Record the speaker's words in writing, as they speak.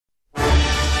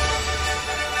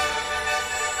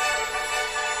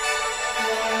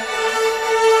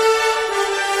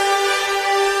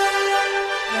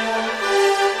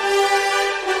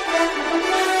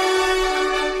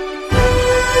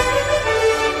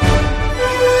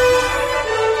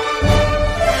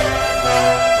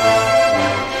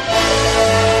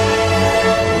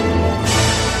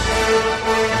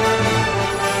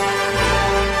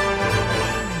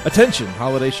Attention,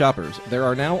 holiday shoppers. There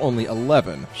are now only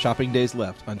 11 shopping days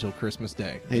left until Christmas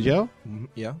Day. Hey, Joe?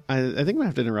 Yeah? I think I'm going to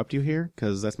have to interrupt you here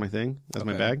because that's my thing. That's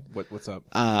my bag. What's up?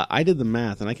 I did the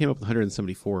math and I came up with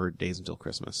 174 days until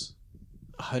Christmas.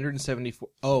 174.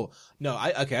 Oh, no.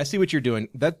 I see what you're doing.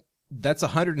 That's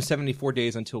 174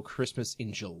 days until Christmas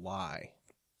in July.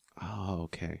 Oh,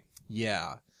 okay.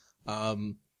 Yeah.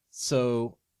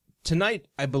 So tonight,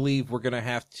 I believe we're going to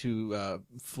have to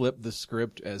flip the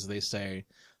script, as they say.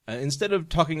 Instead of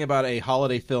talking about a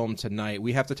holiday film tonight,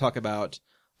 we have to talk about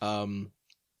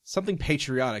something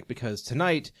patriotic, because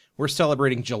tonight we're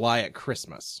celebrating July at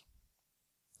Christmas.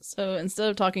 So instead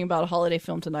of talking about a holiday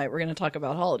film tonight, we're going to talk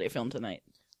about holiday film tonight.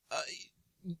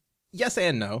 Yes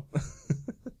and no.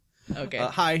 Okay.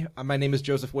 Hi, my name is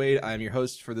Joseph Wade. I'm your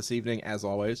host for this evening, as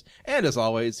always. And as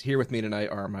always, here with me tonight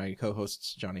are my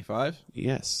co-hosts, Johnny Five.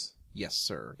 Yes. Yes,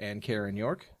 sir. And Karen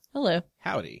York. Hello.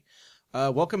 Howdy.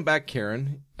 Welcome back,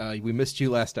 Karen. We missed you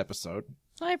last episode.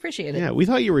 I appreciate it. Yeah, we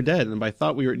thought you were dead. And by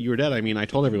thought you were dead, I mean I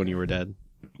told everyone you were dead.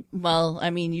 Well, I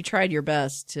mean, you tried your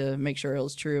best to make sure it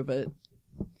was true, but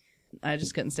I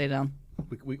just couldn't stay down.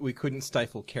 We couldn't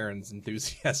stifle Karen's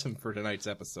enthusiasm for tonight's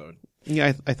episode.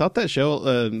 Yeah, I thought that show,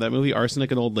 that movie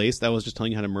Arsenic and Old Lace, that was just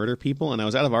telling you how to murder people, and I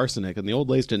was out of arsenic, and the Old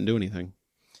Lace didn't do anything.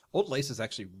 Old Lace is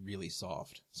actually really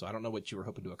soft, so I don't know what you were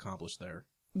hoping to accomplish there.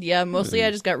 Yeah, mostly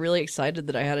I just got really excited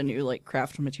that I had a new,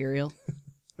 craft material.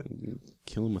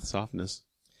 Kill him with softness.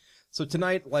 So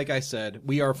tonight, like I said,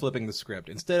 we are flipping the script.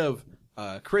 Instead of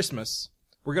Christmas,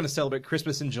 we're going to celebrate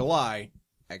Christmas in July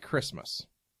at Christmas.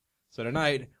 So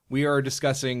tonight, we are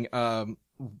discussing...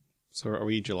 So are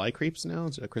we July creeps now?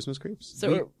 Christmas creeps?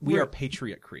 So we are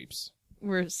patriot creeps.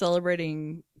 We're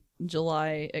celebrating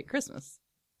July at Christmas.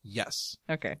 Yes.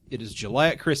 Okay. It is July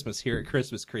at Christmas here at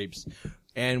Christmas Creeps.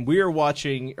 And we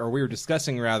are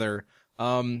discussing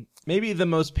maybe the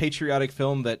most patriotic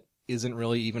film that isn't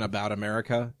really even about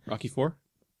America. Rocky IV?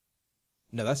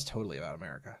 No, that's totally about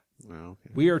America. Oh,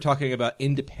 okay. We are talking about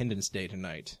Independence Day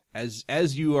tonight, as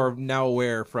you are now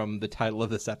aware from the title of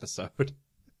this episode.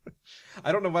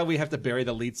 I don't know why we have to bury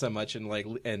the lead so much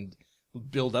and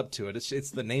build up to it.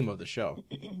 It's the name of the show.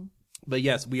 But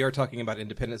yes, we are talking about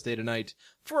Independence Day tonight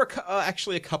for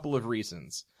actually a couple of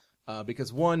reasons.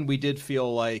 Because one, we did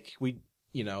feel like with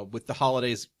the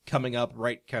holidays coming up,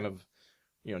 right, kind of,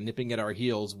 nipping at our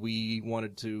heels, we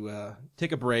wanted to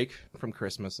take a break from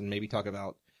Christmas and maybe talk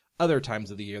about other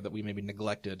times of the year that we maybe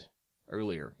neglected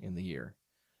earlier in the year.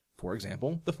 For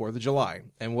example, the 4th of July.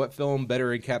 And what film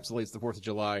better encapsulates the 4th of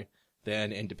July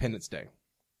than Independence Day?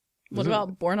 What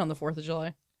about Born on the 4th of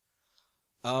July?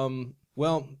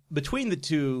 Well, between the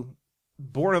two,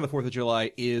 Born on the 4th of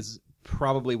July is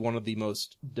probably one of the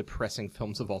most depressing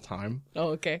films of all time. Oh,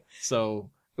 okay.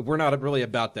 So we're not really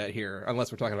about that here,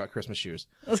 unless we're talking about Christmas shoes.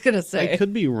 I was going to say. I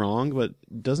could be wrong, but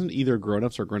doesn't either Grown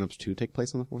Ups or Grown Ups 2 take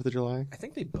place on the 4th of July? I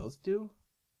think they both do.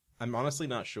 I'm honestly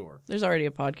not sure. There's already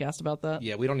a podcast about that.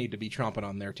 Yeah, we don't need to be tromping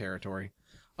on their territory.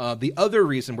 The other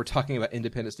reason we're talking about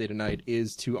Independence Day tonight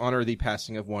is to honor the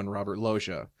passing of one Robert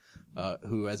Loggia,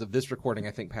 who, as of this recording,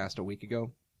 I think passed a week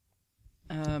ago.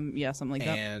 Yeah, something like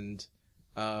that. And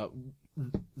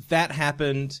that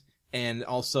happened, and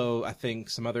also I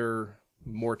think some other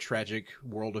more tragic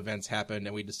world events happened,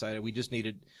 and we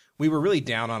decided we were really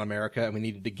down on America, and we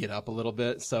needed to get up a little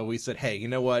bit. So we said, hey, you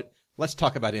know what? Let's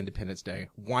talk about Independence Day.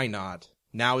 Why not?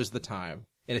 Now is the time.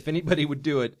 And if anybody would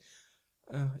do it,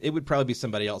 it would probably be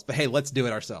somebody else. But hey, let's do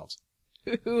it ourselves.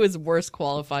 Who is worse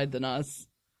qualified than us?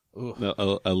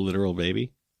 A literal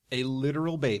baby? A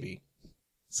literal baby.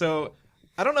 So,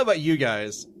 I don't know about you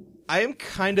guys. I am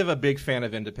kind of a big fan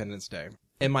of Independence Day.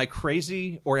 Am I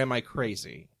crazy or am I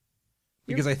crazy?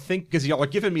 Because y'all are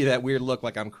giving me that weird look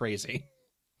like I'm crazy.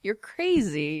 You're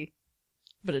crazy,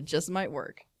 but it just might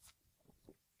work.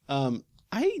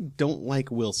 I don't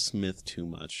like Will Smith too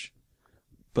much,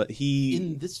 but he...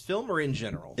 In this film or in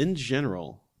general? In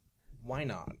general. Why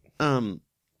not?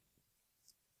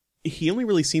 He only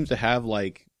really seems to have,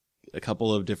 a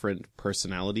couple of different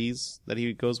personalities that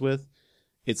he goes with.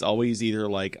 It's always either,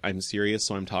 I'm serious,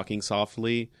 so I'm talking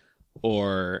softly,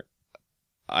 or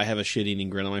I have a shit-eating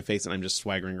grin on my face and I'm just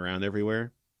swaggering around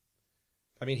everywhere.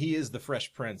 I mean, he is the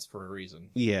Fresh Prince for a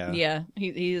reason. Yeah. Yeah,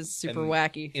 he is super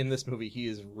wacky. In this movie,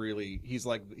 he's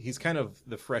kind of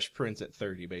the Fresh Prince at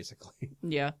 30, basically.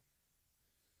 Yeah.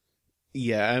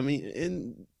 Yeah, I mean,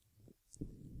 in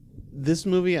this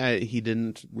movie, he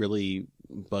didn't really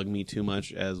bug me too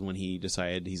much as when he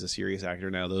decided he's a serious actor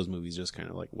now. Those movies just kind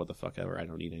of what the fuck ever. I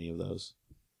don't need any of those.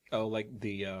 Oh, like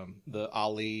the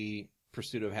Ali,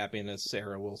 Pursuit of Happiness,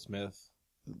 Sarah Will Smith.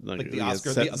 Like the yeah,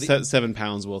 Oscar- 7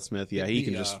 pounds Will Smith. Yeah, he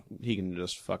can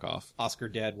just fuck off. Oscar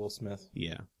dad Will Smith.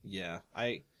 Yeah. Yeah,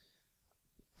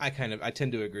 I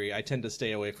tend to agree. I tend to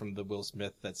stay away from the Will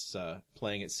Smith that's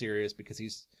playing it serious because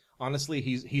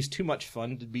he's too much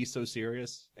fun to be so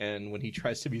serious, and when he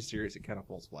tries to be serious, it kind of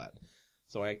falls flat.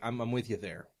 So I'm with you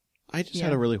there. I just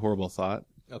had a really horrible thought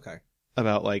Okay.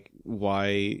 about like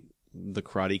why the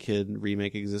Karate Kid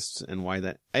remake exists and why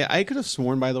that. I could have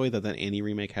sworn, by the way, that Annie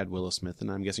remake had Willow Smith, and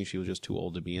I'm guessing she was just too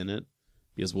old to be in it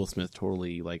because Will Smith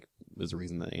totally like is the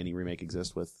reason that Annie remake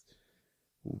exists with.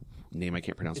 Name I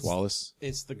can't pronounce. Wallace.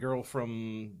 It's the girl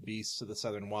from Beasts of the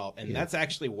Southern Wild, and Yeah. that's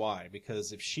actually why.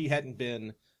 Because if she hadn't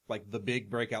been like the big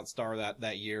breakout star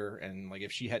that year, and like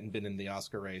if she hadn't been in the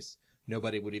Oscar race,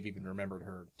 nobody would have even remembered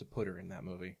her to put her in that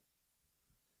movie.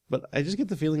 But I just get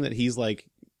the feeling that he's like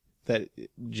that.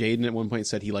 Jaden at one point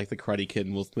said he liked the Karate Kid,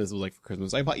 and Will Smith was like, "For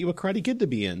Christmas, I bought you a Karate Kid to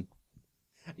be in."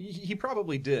 He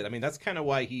probably did. I mean, that's kind of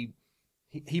why he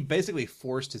basically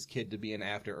forced his kid to be in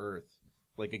After Earth,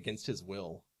 like against his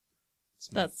will.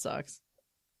 That sucks.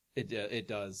 It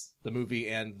does, the movie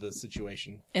and the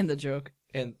situation. And the joke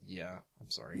And yeah, I'm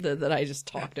sorry. that I just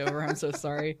talked over. I'm so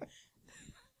sorry.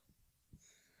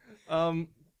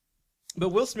 But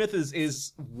Will Smith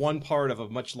is one part of a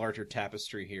much larger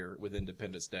tapestry here with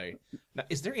Independence Day. Now,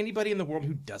 is there anybody in the world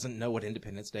who doesn't know what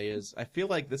Independence Day is? I feel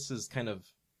like this is kind of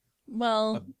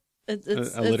Well, it's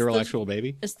A literal the- actual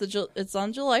baby. It's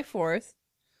on July 4th.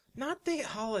 not the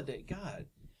holiday. God,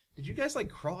 did you guys like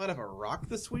crawl out of a rock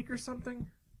this week or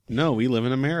something? No, we live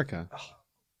in America.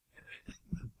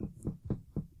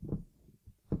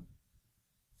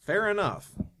 Fair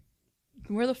enough.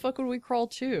 Where the fuck would we crawl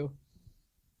to?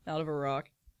 Out of a rock.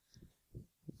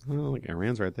 Well, like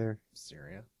Iran's right there.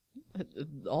 Syria,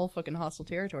 All fucking hostile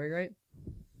territory, right?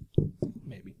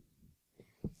 maybe.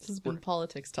 This has been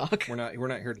politics talk. We're not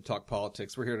here to talk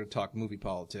politics. We're here to talk movie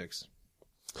politics.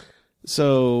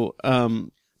 So,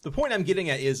 The point I'm getting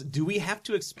at is, do we have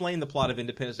to explain the plot of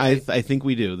Independence Day? I think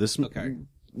we do. Okay.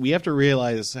 We have to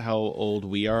realize how old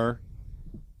we are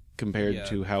compared Yeah.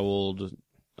 to how old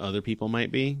other people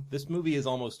might be. This movie is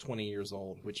almost 20 years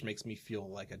old, which makes me feel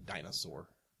like a dinosaur.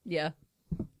 Yeah.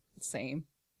 Same.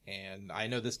 And I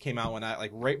know this came out when I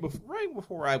like right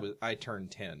before I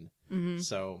turned 10. Mm-hmm.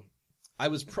 So I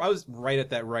was right at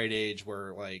that right age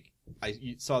where like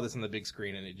you saw this on the big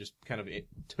screen and it just it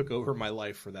took over my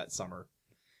life for that summer.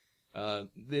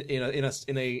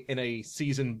 In a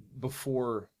season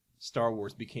before Star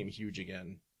Wars became huge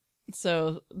again.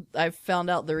 So I found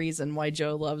out the reason why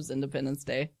Joe loves Independence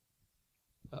Day.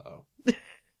 Uh-oh.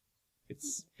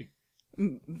 It's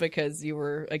Because you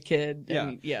were a kid.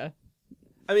 And, yeah.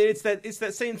 I mean, it's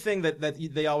that same thing that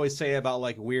they always say about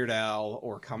like Weird Al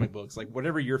or comic books. Like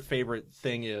whatever your favorite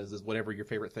thing is whatever your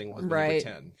favorite thing was when you were Right.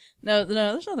 10. No,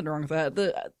 there's nothing wrong with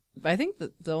that. I think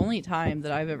that the only time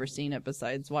that I've ever seen it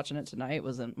besides watching it tonight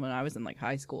was when I was in like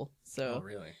high school. So Oh,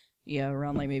 really? yeah,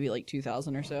 around like maybe like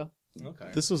 2000 or so. Okay.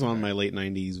 This was on my late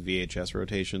 90s VHS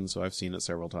rotation, so I've seen it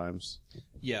several times.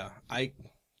 Yeah,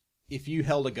 if you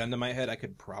held a gun to my head, I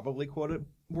could probably quote it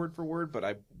word for word, but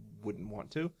I wouldn't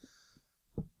want to.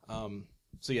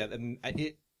 So yeah, and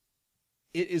it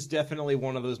is definitely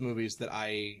one of those movies that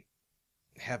I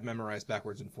have memorized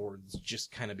backwards and forwards,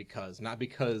 just kind of not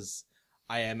because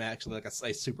I am actually like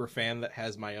a super fan that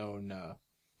has my own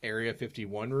Area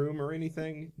 51 room or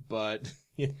anything, but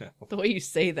you know, The way you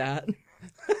say that.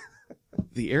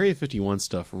 The Area 51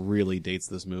 stuff really dates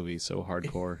this movie so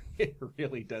hardcore. it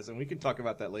really does, and we can talk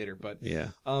about that later. But Yeah.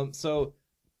 so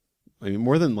I mean,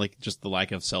 more than like just the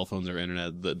lack of cell phones or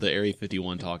internet, the Area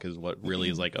 51 talk is what really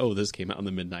is like, oh, this came out in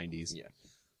the mid-90s. Yeah.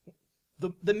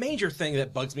 The major thing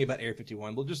that bugs me about Area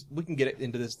 51, we can get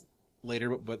into this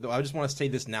later, but I just want to say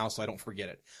this now so I don't forget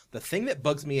it. The thing that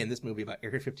bugs me in this movie about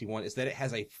Area 51 is that it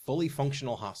has a fully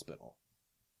functional hospital.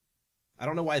 I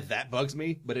don't know why that bugs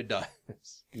me, but it does.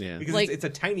 Yeah. Because Like- it's a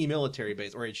tiny military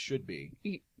base, or it should be.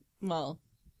 Well,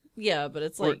 yeah, but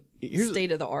it's Or like here's-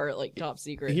 state of the art, like top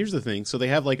secret. Here's the thing. So they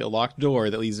have like a locked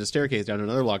door that leads to a staircase down to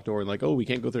another locked door, and like, oh, we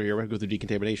can't go through here. We have to go through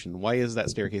decontamination. Why is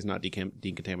that staircase not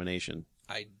decontamination?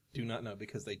 I do not know,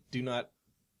 because they do not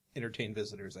entertain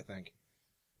visitors, I think.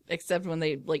 Except when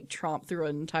they like tromp through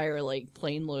an entire like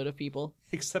plane load of people.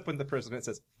 Except when the president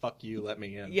says, fuck you, let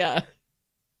me in. Yeah.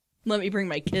 Let me bring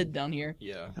my kid down here.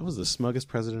 Yeah. That was the smuggest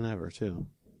president ever, too.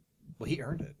 Well, he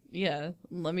earned it. Yeah.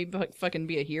 Let me fucking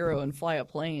be a hero and fly a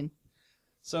plane.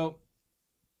 So,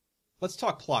 let's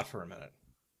talk plot for a minute.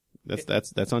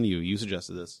 That's on you. You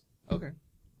suggested this. Okay.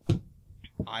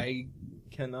 I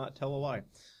cannot tell a lie.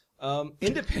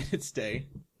 Independence Day,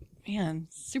 Man,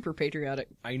 super patriotic.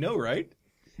 I know, right?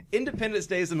 Independence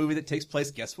Day is a movie that takes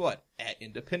place, guess what? At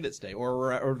Independence Day,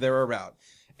 or thereabout.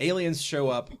 Aliens show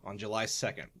up on July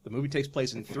 2nd. The movie takes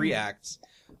place in 3 acts,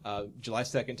 July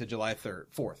 2nd to July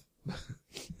 4th.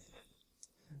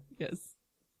 Yes.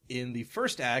 In the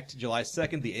first act, July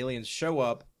 2nd, the aliens show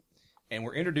up, and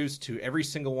we're introduced to every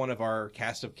single one of our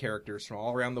cast of characters from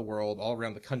all around the world, all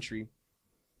around the country.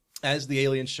 As the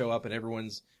aliens show up and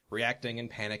everyone's reacting and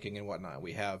panicking and whatnot,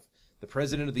 we have the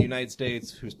President of the United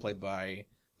States, who's played by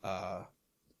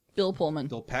Bill Pullman.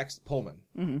 Bill Pullman.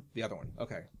 Mm-hmm. The other one.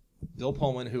 Okay. Bill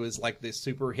Pullman, who is like this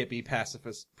super hippie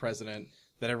pacifist president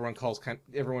that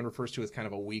everyone refers to as kind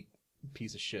of a weak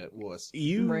piece of shit wuss.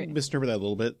 You Right. misremember that a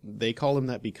little bit. They call him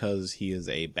that because he is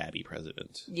a babby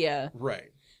president. Yeah.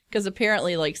 Right. Because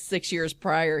apparently, like 6 years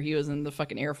prior, he was in the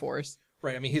fucking Air Force.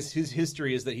 Right. I mean, his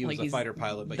history is that he was Like, a he's fighter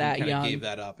pilot, but he that kind of young. gave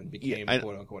that up and became Yeah,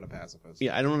 quote unquote a pacifist.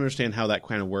 Yeah, I don't understand how that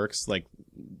kind of works. Like,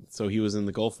 so he was in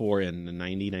the Gulf War in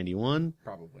 91,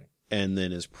 Probably. and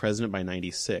then is president by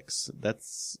 96.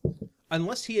 That's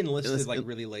Unless he enlisted Unless- like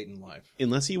really late in life.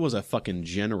 unless he was a fucking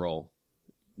general.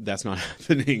 That's not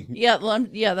happening. Yeah,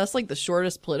 that's like the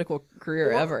shortest political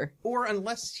career ever. Or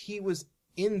unless he was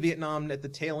in Vietnam at the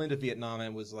tail end of Vietnam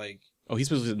and was like, Oh, he's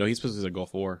supposed to the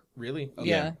Gulf War. really? Okay.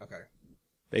 Yeah. Okay.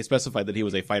 They specified that he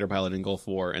was a fighter pilot in Gulf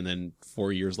War, and then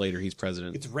 4 years later, he's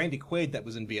president. It's Randy Quaid that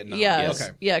was in Vietnam. Yeah, Yes.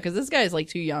 Okay. yeah, because this guy's like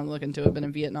too young looking to have been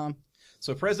in Vietnam.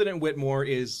 So President Whitmore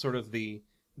is sort of the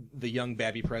young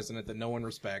babby president that no one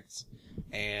respects,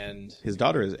 and His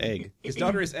daughter is Egg. his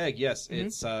daughter is Egg. Yes,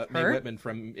 it's Mae Her? Whitman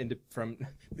from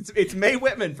it's Mae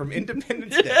Whitman from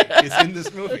Independence Day is in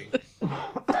this movie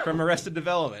from Arrested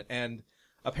Development, and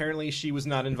apparently she was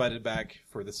not invited back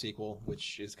for the sequel,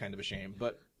 which is kind of a shame.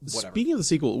 But whatever. Speaking of the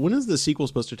sequel, when is the sequel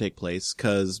supposed to take place?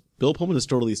 Because Bill Pullman is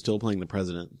totally still playing the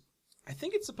president. I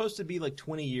think it's supposed to be like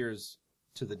 20 years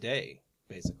to the day,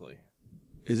 basically.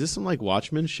 Is this some like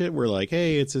Watchmen shit where like,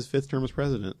 hey, it's his 5th term as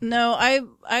president? No, I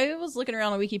was looking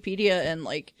around on Wikipedia and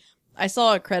like I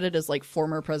saw a credit as like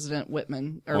former President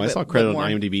Whitman. Or Oh, I saw credit Whitmore.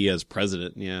 on IMDb as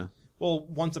president. Yeah, Well,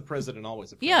 once a president,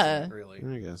 always a Yeah. president,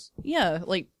 really. I guess. Yeah,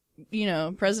 like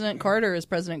President Carter is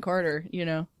President Carter.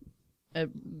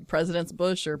 President's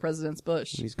Bush or President's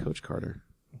Bush. He's Coach Carter.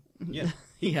 Yeah,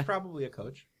 he's Yeah. probably a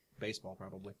coach. Baseball,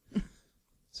 probably.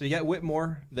 So you got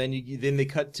Whitmore. Then they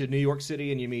cut to New York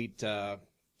City, and you meet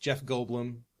Jeff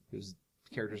Goldblum, whose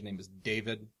character's name is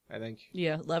David, I think.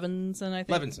 Yeah, Levinson, I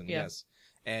think. Levinson, Yeah. yes.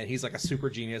 And he's like a super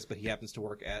genius, but he happens to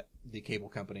work at the cable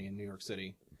company in New York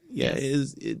City. Yeah,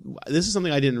 this is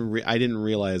something I didn't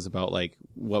realize about like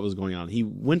what was going on. He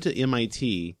went to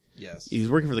MIT. Yes. He was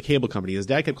working for the cable company. His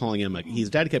dad kept calling him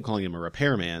a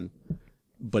repairman,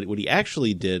 but what he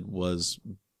actually did was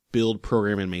build,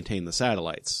 program, and maintain the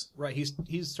satellites. Right.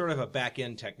 He's sort of a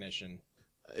back-end technician.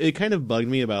 It kind of bugged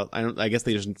me about I guess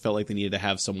they just felt like they needed to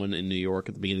have someone in New York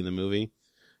at the beginning of the movie,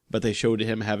 but they showed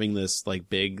him having this like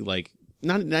big like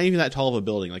not even that tall of a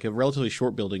building, like a relatively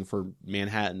short building for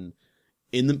Manhattan,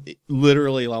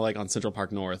 literally like on Central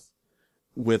Park North,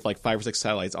 with like 5 or 6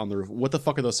 satellites on the roof. What the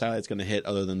fuck are those satellites going to hit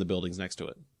other than the buildings next to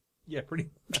it? Yeah, pretty.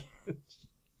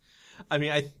 I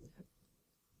mean,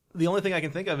 the only thing I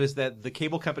can think of is that the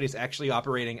cable company is actually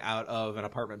operating out of an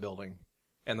apartment building,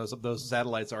 and those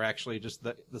satellites are actually just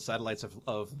the satellites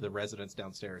of the residents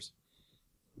downstairs.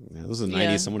 Yeah, this is the 90s.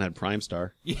 Yeah. Someone had Prime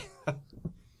Star. Yeah.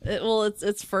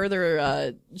 It's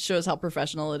further shows how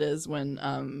professional it is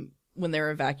when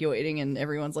they're evacuating and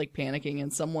everyone's like panicking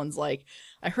and someone's like,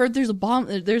 I heard there's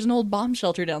an old bomb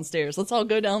shelter downstairs. Let's all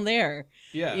go down there.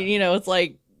 Yeah. It's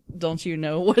like, don't you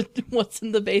know what's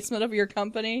in the basement of your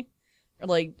company? Or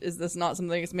like, is this not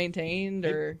something that's maintained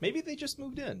or Maybe they just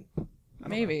moved in. I don't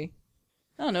maybe?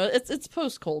 I don't know. It's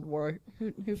post Cold War.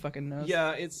 Who fucking knows? know.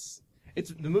 Yeah, it's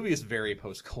the movie is very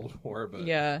post Cold War, but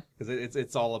Yeah. because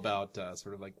it's all about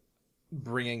sort of like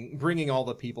bringing all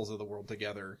the peoples of the world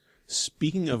together.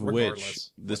 Speaking of which,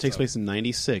 Regardless, this what's takes up? place in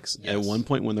 96. At Yes. one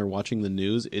point when they're watching the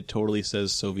news, it totally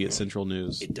says Soviet Central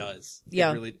News. It does. Yeah.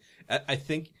 It really, I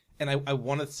think, and I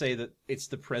want to say that it's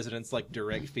the president's like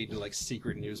direct feed to like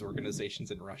secret news organizations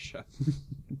in Russia.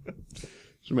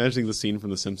 Just imagining the scene from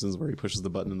The Simpsons where he pushes the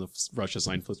button and the Russia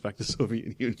sign flips back to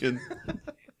Soviet Union.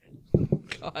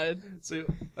 God. So,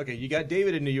 okay, you got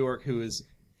David in New York who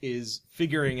is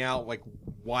figuring out like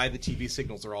why the TV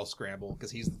signals are all scrambled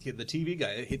because he's the TV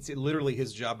guy. It's literally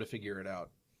his job to figure it out,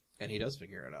 and he does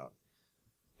figure it out.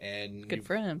 And Good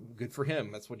for him. Good for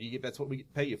him. That's what you get. That's what we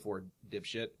pay you for,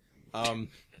 dipshit.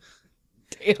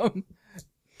 Damn.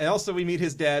 And also we meet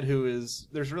his dad, who is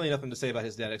there's really nothing to say about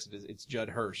his dad except it's Judd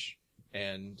Hirsch,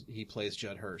 and he plays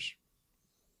Judd Hirsch.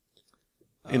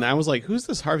 And I was like, who's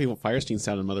this Harvey Firestein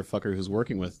sounded motherfucker who's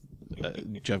working with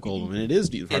Jeff Goldblum, and it is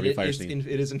Harvey Fierstein.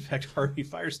 It is in fact Harvey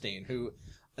Fierstein, who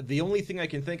the only thing I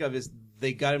can think of is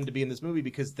they got him to be in this movie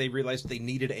because they realized they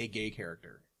needed a gay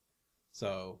character.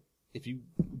 So if you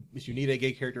need a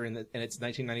gay character and it's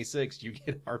 1996, you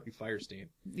get Harvey Fierstein.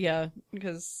 Yeah,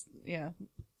 because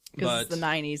it's the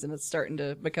 90s and it's starting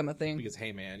to become a thing. Because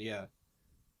hey man, yeah.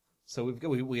 So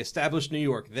we established New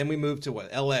York, then we move to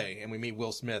L.A. and we meet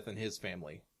Will Smith and his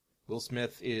family. Will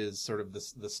Smith is sort of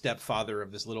the stepfather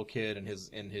of this little kid, and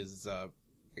his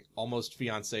almost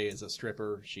fiance is a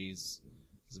stripper. She's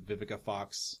Vivica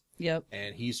Fox. Yep.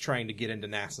 And he's trying to get into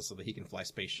NASA so that he can fly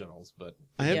space shuttles, but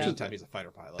he's a fighter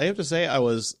pilot. I have to say, I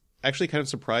was actually kind of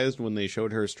surprised when they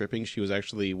showed her stripping. She was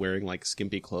actually wearing like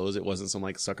skimpy clothes. It wasn't some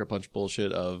like sucker punch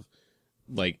bullshit of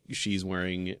like she's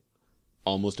wearing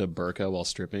almost a burqa while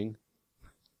stripping.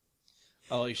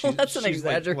 Oh, that's an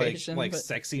exaggeration. Like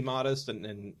sexy modest,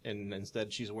 and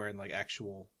instead she's wearing like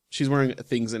actual. She's wearing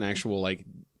things in actual like.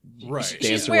 Right.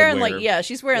 She's wearing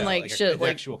she's wearing like shit an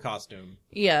like actual costume.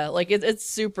 Yeah, like it's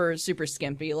super super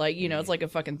skimpy. Like it's like a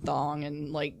fucking thong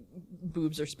and like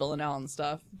boobs are spilling out and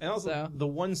stuff. And also the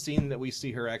one scene that we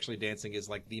see her actually dancing is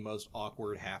like the most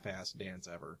awkward half-assed dance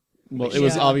ever. Well, it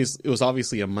was obvious. It was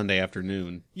obviously a Monday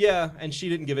afternoon. Yeah, and she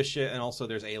didn't give a shit. And also,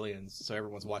 there's aliens, so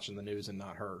everyone's watching the news and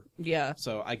not her. Yeah.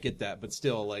 So I get that, but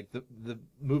still, like the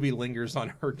movie lingers on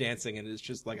her dancing, and it's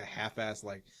just like a half-ass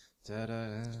like.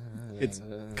 Da-da, it's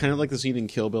kind of like the scene in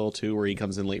Kill Bill 2 where he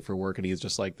comes in late for work and he's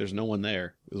just like, "There's no one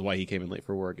there." Is why he came in late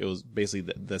for work. It was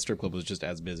basically the strip club was just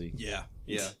as busy. Yeah,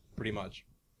 pretty much.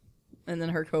 And then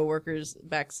her coworkers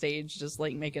backstage just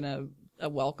like making a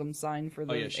welcome sign for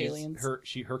the aliens.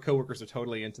 Her coworkers are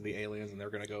totally into the aliens, and they're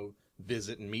gonna go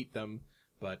visit and meet them.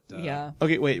 But yeah.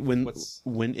 Okay, wait. When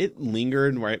it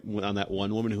lingered right on that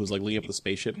one woman who was like leading up the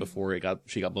spaceship before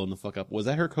she got blown the fuck up, was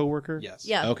that her coworker? Yes.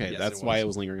 Yeah. Okay, yes, that's why it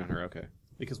was lingering on her. Okay.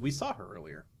 Because we saw her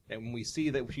earlier, and when we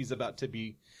see that she's about to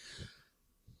be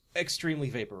extremely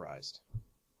vaporized.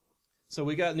 So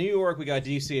we got New York, we got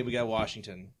DC, and we got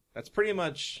Washington. That's pretty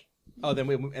much. Oh, then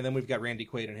we've got Randy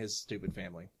Quaid and his stupid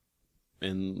family.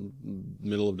 In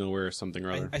middle of nowhere or something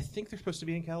or other. I think they're supposed to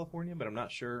be in California, but I'm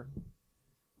not sure.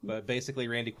 But basically,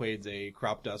 Randy Quaid's a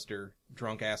crop duster,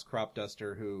 drunk-ass crop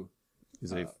duster who...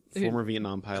 He's a former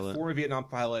Vietnam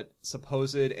pilot.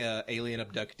 Supposed alien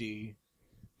abductee,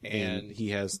 and he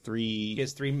has three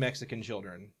Mexican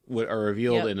children. What are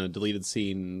revealed in a deleted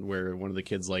scene where one of the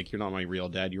kids like, "You're not my real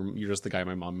dad. You're just the guy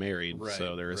my mom married." Right,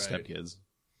 so they're his stepkids.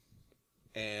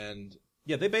 And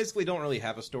yeah, they basically don't really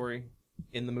have a story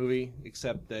in the movie,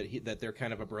 except that they're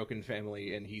kind of a broken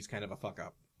family, and he's kind of a fuck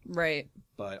up. Right.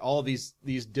 But all these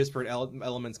disparate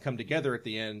elements come together at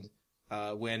the end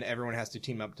when everyone has to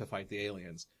team up to fight the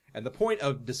aliens. And the point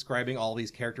of describing all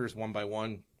these characters one by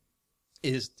one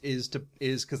is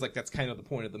because like that's kind of the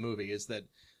point of the movie, is that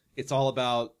it's all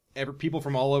about people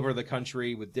from all over the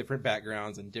country with different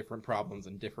backgrounds and different problems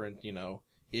and different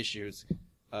issues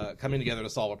coming together to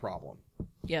solve a problem.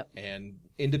 Yep. And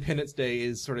Independence Day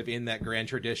is sort of in that grand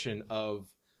tradition of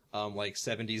like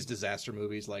 70s disaster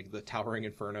movies like The Towering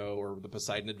Inferno or The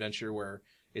Poseidon Adventure, where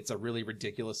it's a really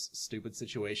ridiculous, stupid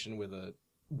situation with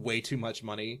way too much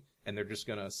money, and they're just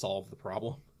gonna solve the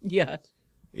problem. Yeah.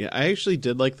 Yeah, I actually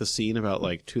did like the scene about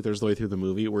like 2/3 of the way through the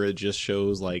movie where it just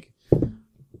shows like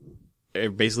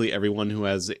basically everyone who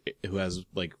has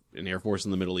like an air force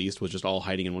in the Middle East was just all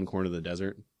hiding in one corner of the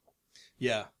desert.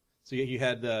 Yeah. So you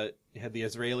had the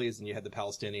Israelis and you had the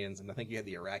Palestinians and I think you had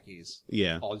the Iraqis.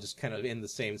 Yeah. All just kind of in the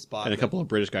same spot. And a couple of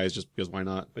British guys just because why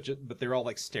not? But they're all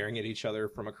like staring at each other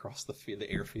from across the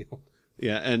airfield.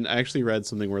 Yeah, and I actually read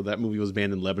something where that movie was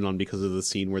banned in Lebanon because of the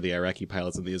scene where the Iraqi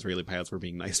pilots and the Israeli pilots were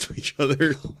being nice to each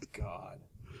other. Oh, God.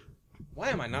 Why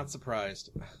am I not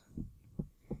surprised?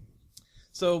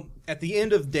 So, at the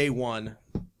end of day one,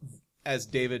 as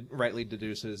David rightly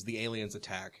deduces, the aliens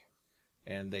attack.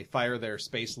 And they fire their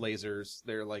space lasers.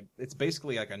 They're like, it's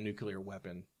basically like a nuclear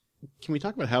weapon. Can we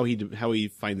talk about how he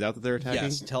finds out that they're attacking?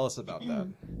 Yes, tell us about that.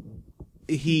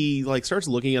 He like starts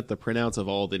looking at the printouts of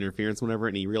all the interference, whatever,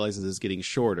 and he realizes it's getting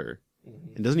shorter.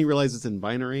 Mm-hmm. And doesn't he realize it's in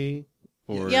binary?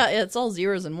 Or yeah, it's all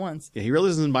zeros and ones. Yeah, he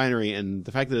realizes it's in binary, and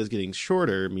the fact that it's getting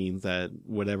shorter means that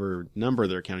whatever number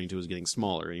they're counting to is getting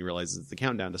smaller. And he realizes it's the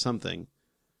countdown to something.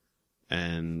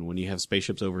 And when you have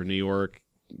spaceships over New York,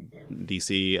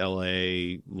 DC,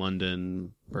 LA,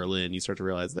 London, Berlin, you start to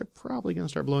realize they're probably going to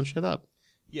start blowing shit up.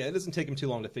 Yeah, it doesn't take him too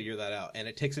long to figure that out. And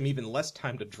it takes him even less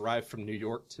time to drive from New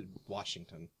York to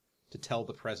Washington to tell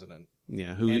the president.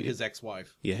 Yeah, and his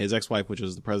ex-wife. Yeah, his ex-wife, which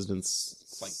is the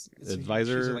president's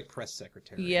advisor. She's like press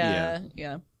secretary.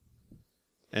 Yeah.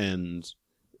 And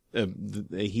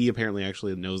he apparently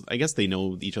actually knows. I guess they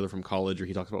know each other from college, or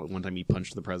he talks about one time he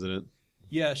punched the president.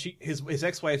 Yeah, his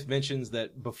ex-wife mentions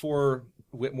that before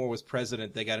Whitmore was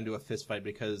president, they got into a fist fight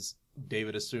because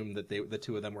David assumed that the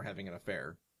two of them were having an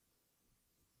affair,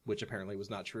 which apparently was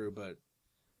not true. But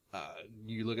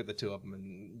you look at the two of them,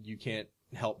 and you can't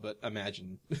help but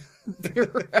imagine.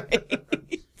 Right.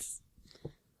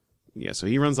 Yeah, so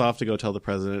he runs off to go tell the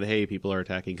president, hey, people are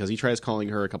attacking, because he tries calling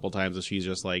her a couple times, and she's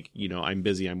just like, I'm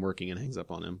busy, I'm working, and hangs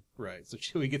up on him. Right. So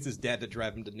Chewie gets his dad to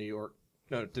drive him to New York,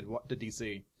 no, to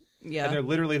D.C. Yeah. And they're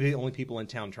literally the only people in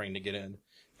town trying to get in.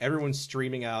 Everyone's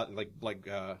streaming out, like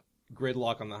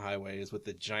gridlock on the highways with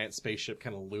the giant spaceship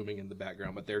kind of looming in the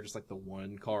background, but they're just like the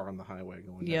one car on the highway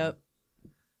going down. Yep.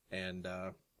 And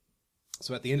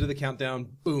so at the end of the countdown,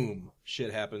 boom,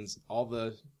 shit happens. All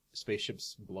the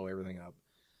spaceships blow everything up.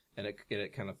 And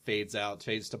it kind of fades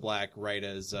to black right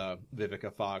as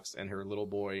Vivica Fox and her little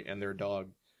boy and their dog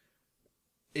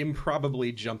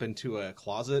improbably jump into a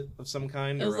closet of some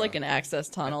kind. It was like an access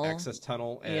tunnel.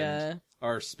 And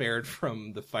are spared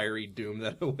from the fiery doom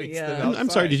that awaits Yeah. them outside. I'm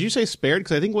sorry, did you say spared?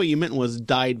 Because I think what you meant was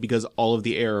died because all of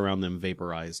the air around them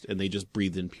vaporized, and they just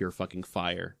breathed in pure fucking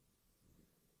fire.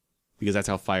 Because that's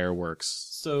how fire works.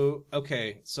 So,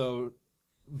 okay, so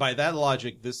by that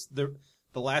logic, the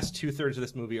last 2/3 of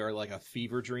this movie are like a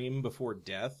fever dream before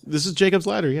death. This is Jacob's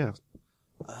Ladder, yeah.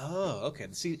 Oh, okay.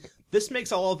 See, this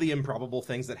makes all of the improbable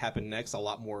things that happen next a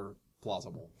lot more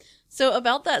plausible. So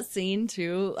about that scene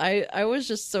too, I was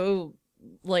just so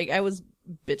I was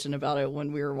bitching about it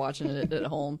when we were watching it at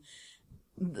home.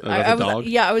 I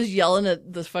was yelling at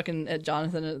at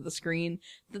Jonathan at the screen.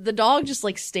 The dog just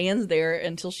stands there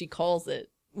until she calls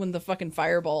it when the fucking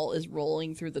fireball is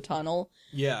rolling through the tunnel.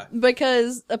 Yeah.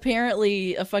 Because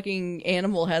apparently a fucking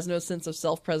animal has no sense of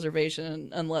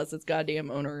self-preservation unless its goddamn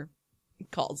owner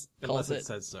calls it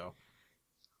says so.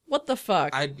 What the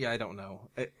fuck? I don't know.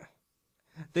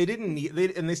 They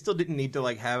still didn't need to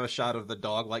have a shot of the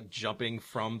dog jumping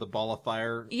from the ball of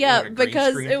fire. Yeah,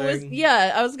 because it was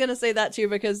I was gonna say that too,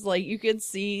 because you could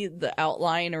see the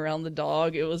outline around the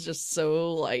dog. It was just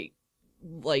so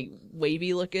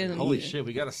wavy looking. Holy shit,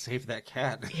 we gotta save that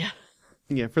cat. Yeah.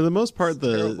 Yeah, for the most part,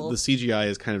 the terrible. CGI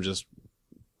is kind of just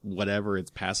whatever, it's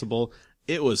passable.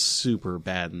 It was super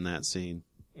bad in that scene.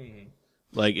 Mm.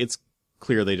 It's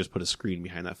clear they just put a screen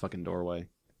behind that fucking doorway.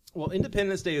 Well,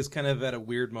 Independence Day is kind of at a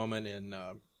weird moment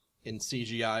in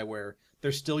CGI where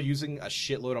they're still using a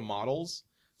shitload of models,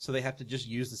 so they have to just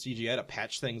use the CGI to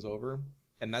patch things over,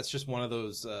 and that's just one of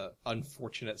those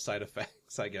unfortunate side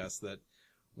effects, I guess. That,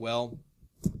 well,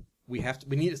 we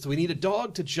need a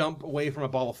dog to jump away from a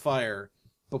ball of fire,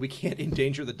 but we can't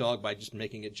endanger the dog by just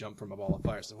making it jump from a ball of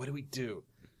fire. So what do we do?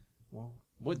 Well,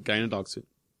 what Guy in a dog suit.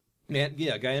 Man,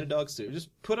 yeah, guy in a dog suit. Just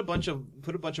put a bunch of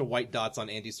white dots on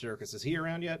Andy Serkis. Is he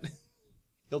around yet?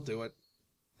 He'll do it.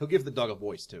 He'll give the dog a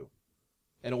voice too,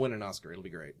 and he'll win an Oscar. It'll be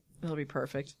great. It'll be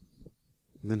perfect.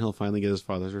 And then he'll finally get his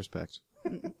father's respect,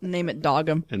 Name it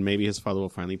Doggum. and maybe his father will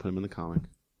finally put him in the comic.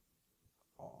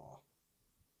 Aw.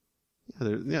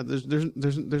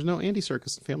 There's no Andy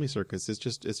Serkis in Family Circus. It's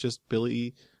just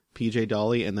Billy, PJ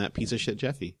Dolly, and that piece of shit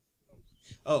Jeffy.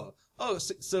 Oh,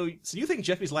 so you think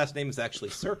Jeffy's last name is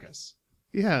actually Circus?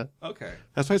 Yeah, Okay.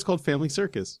 that's why it's called Family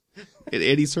Circus. And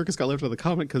Andy Serkis got left out of the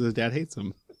comic because his dad hates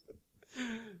him.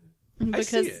 Because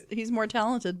see it. he's more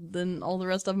talented than all the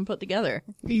rest of them put together.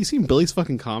 Hey, you seen Billy's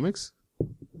fucking comics?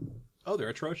 Oh, they're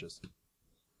atrocious.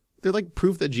 They're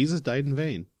proof that Jesus died in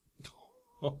vain.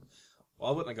 Well, I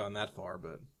wouldn't have gone that far,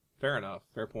 but fair enough.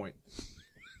 Fair point.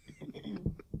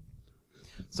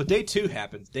 So day 2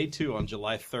 happens. Day 2 on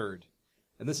July 3rd.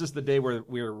 And this is the day where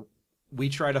we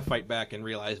try to fight back and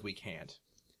realize we can't.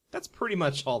 That's pretty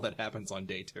much all that happens on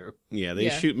day 2. Yeah, they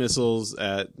shoot missiles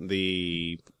at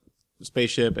the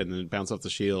spaceship and then bounce off the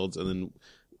shields. And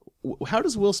then, how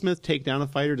does Will Smith take down a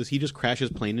fighter? Does he just crash his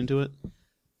plane into it?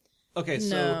 Okay,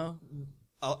 so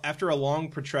after a long,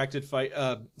 protracted fight,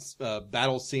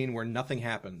 battle scene where nothing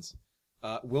happens,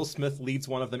 Will Smith leads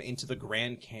one of them into the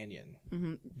Grand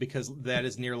Canyon because that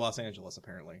is near Los Angeles,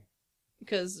 apparently.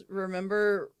 Because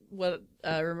remember what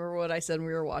I said when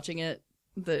we were watching it?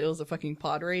 That it was a fucking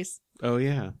pod race. Oh,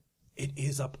 yeah. It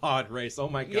is a pod race. Oh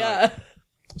my god. Yeah.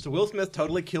 So Will Smith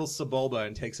totally kills Sebulba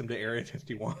and takes him to Area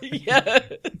 51.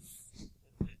 Yes.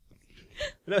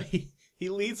 No, he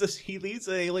leads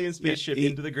the alien spaceship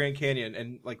into the Grand Canyon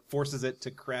and forces it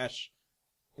to crash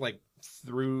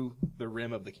through the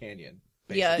rim of the canyon.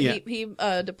 Basically. Yeah,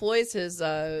 he deploys his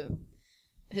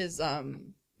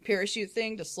parachute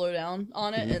thing to slow down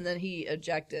on it, and then he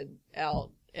ejected out,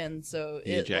 and so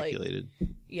He ejaculated.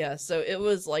 Yeah, so it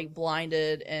was like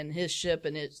blinded, and his ship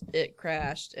and it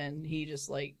crashed, and he just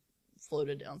like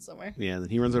floated down somewhere. Yeah, then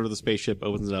he runs over to the spaceship,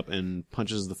 opens it up, and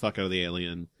punches the fuck out of the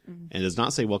alien, and does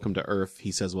not say "Welcome to Earth."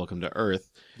 He says "Welcome to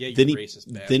Earth." Yeah, you Then he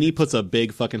racist bastard. then he puts a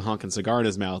big fucking honking cigar in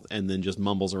his mouth, and then just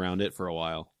mumbles around it for a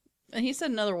while. And he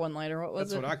said another one-liner. What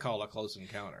was That's it? what I call a close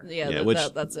encounter. Yeah, Yeah, which-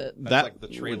 that's it. That's like the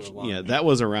trailer line. Yeah, that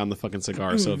was around the fucking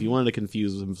cigar. So if you wanted to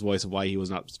confuse his voice of why he was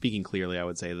not speaking clearly, I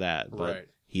would say that. But Right.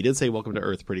 he did say "Welcome to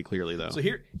Earth" pretty clearly, though. So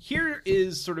here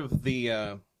is sort of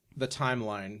the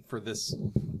timeline for this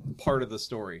part of the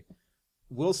story.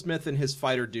 Will Smith and his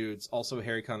fighter dudes, also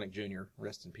Harry Connick Jr.,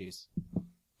 rest in peace.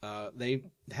 They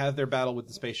have their battle with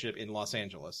the spaceship in Los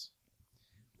Angeles.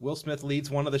 Will Smith leads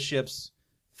one of the ships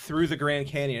through the Grand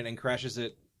Canyon and crashes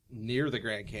it near the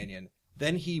Grand Canyon.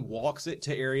 Then he walks it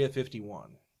to Area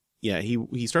 51. Yeah,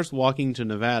 he starts walking to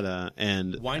Nevada,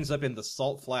 and Winds up in the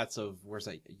salt flats of, where's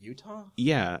that, Utah?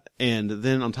 yeah, and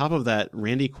then on top of that,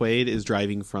 Randy Quaid is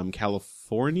driving from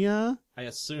California I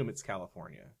assume it's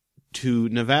California. to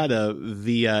Nevada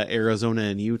via Arizona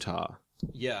and Utah.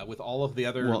 Yeah, with all of the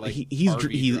other Well, like, he's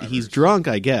RV he's drivers. drunk,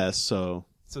 I guess. So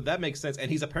So that makes sense.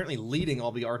 And he's apparently leading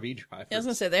all the RV drivers. Yeah, I was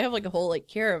gonna say they have like a whole like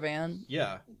caravan.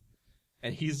 Yeah.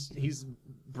 And he's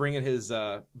bringing his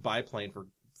biplane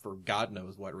for God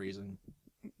knows what reason.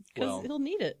 Because Well, he'll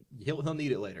need it. he'll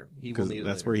need it later. He will because need it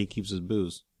that's later. where he keeps his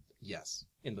booze. Yes,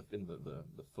 in the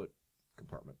foot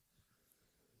compartment.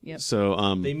 Yep.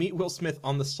 So They meet Will Smith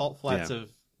on the salt flats Yeah.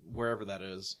 of wherever that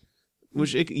is.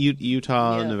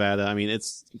 Utah, Yeah. Nevada. I mean,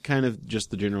 it's kind of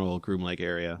just the general Groom Lake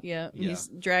area. Yeah, Yeah. he's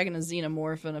dragging a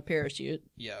xenomorph and a parachute.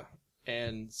 Yeah.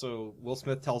 And so Will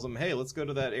Smith tells him, "Hey, let's go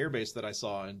to that airbase that I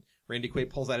saw." And Randy Quaid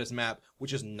pulls out his map,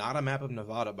 which is not a map of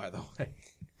Nevada, by the way.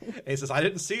 And he says, "I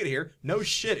didn't see it here." No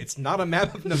shit, it's not a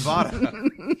map of Nevada.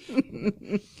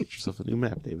 Get yourself a new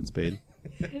map, David Spade.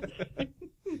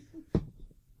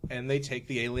 And they take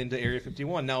the alien to Area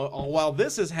 51. Now, while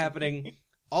this is happening,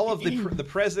 all of the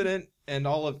president and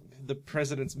all of the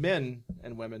president's men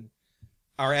and women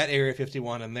are at Area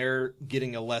 51, and they're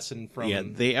getting a lesson from... Yeah,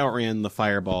 they outran the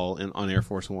Fireball on Air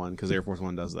Force One because Air Force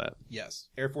One does that. Yes,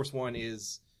 Air Force One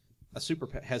is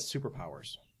has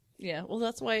superpowers. Yeah, well,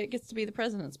 that's why it gets to be the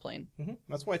president's plane.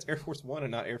 That's why it's Air Force One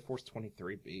and not Air Force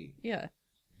 23B. Yeah.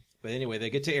 But anyway, they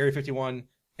get to Area 51,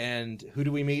 and who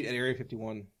do we meet at Area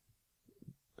 51?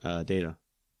 Data.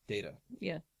 Data.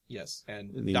 Yeah. Yes,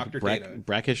 and The Dr. Data.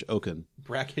 Brackish Oaken.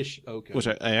 Brackish Oaken. Which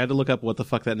I had to look up what the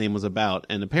fuck that name was about,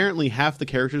 and apparently half the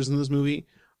characters in this movie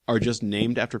are just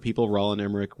named after people Roland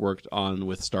Emmerich worked on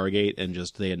with Stargate, and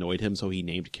just they annoyed him, so he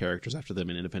named characters after them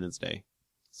in Independence Day.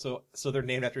 So they're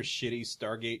named after shitty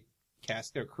Stargate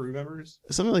cast or crew members?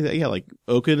 Something like that, yeah. Like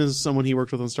Oaken is someone he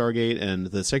worked with on Stargate, and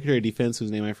the Secretary of Defense, whose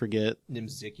name I forget,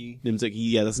 Nimziki. Nimziki,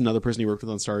 yeah, that's another person he worked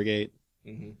with on Stargate.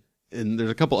 Mm-hmm. And there's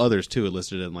a couple others too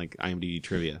listed in like IMDb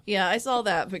trivia. Yeah, I saw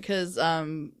that because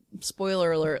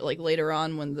spoiler alert, like later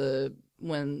on when the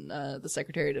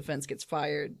Secretary of Defense gets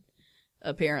fired,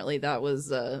 apparently that was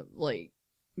like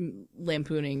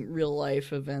lampooning real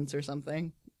life events or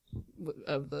something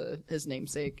of his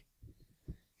namesake.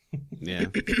 Yeah,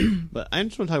 but I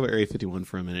just want to talk about Area 51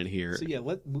 for a minute here, So yeah,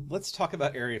 let's talk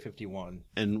about Area 51.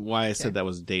 and why I said that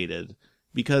was dated.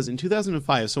 Because in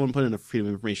 2005, someone put in a Freedom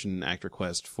of Information Act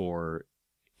request for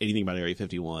anything about Area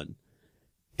 51.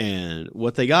 And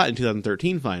what they got in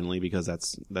 2013, finally, because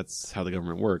that's how the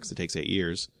government works, it takes 8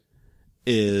 years,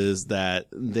 is that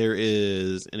there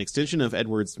is an extension of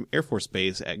Edwards Air Force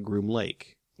Base at Groom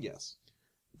Lake. Yes.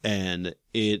 And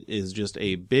it is just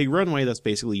a big runway that's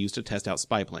basically used to test out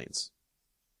spy planes.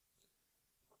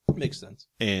 Makes sense.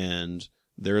 And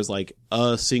there is like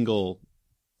a single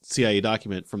CIA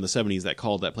document from the 70s that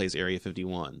called that place Area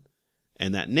 51.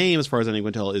 And that name, as far as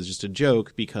anyone can tell, is just a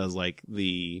joke because like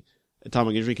the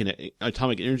Atomic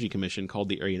Energy Commission called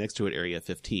the area next to it Area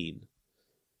 15.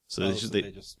 So,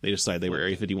 they decided they were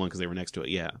Area 51 because they were next to it,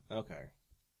 yeah. Okay.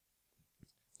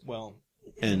 Well,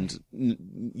 And,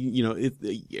 you know,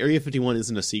 Area 51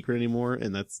 isn't a secret anymore,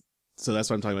 and that's what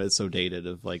I'm talking about. It's so dated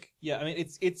of like... yeah, I mean,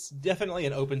 it's definitely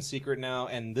an open secret now,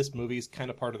 and this movie's kind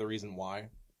of part of the reason why.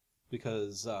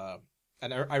 Because,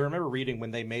 and I remember reading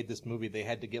when they made this movie, they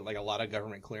had to get like a lot of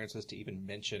government clearances to even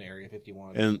mention Area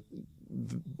 51. And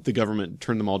the government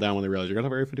turned them all down when they realized, you're going to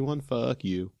have Area 51? Fuck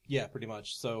you. Yeah, pretty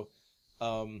much. So,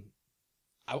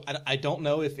 I don't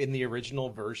know if in the original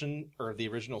version or the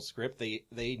original script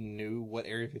they knew what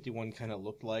Area 51 kind of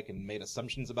looked like and made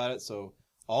assumptions about it. So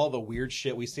all the weird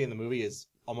shit we see in the movie is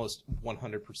almost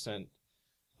 100%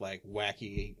 like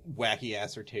wacky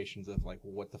assertions of like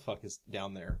what the fuck is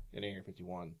down there in Area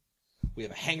 51. we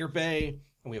have a hangar bay,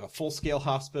 and we have a full-scale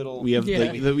hospital. We have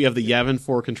Yeah. we have the Yavin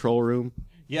 4 control room.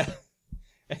 Yeah.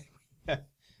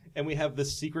 And we have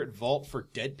this secret vault for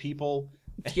dead people.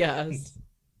 Yes. Is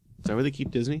that where they keep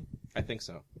Disney? I think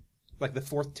so. Like the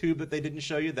fourth tube that they didn't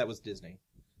show you, that was Disney.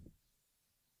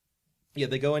 Yeah,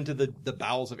 they go into the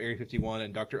bowels of Area 51,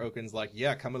 and Dr. Oaken's like,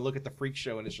 yeah, come and look at the freak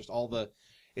show, and it's just all the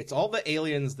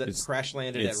aliens that crash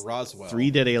landed at Roswell. 3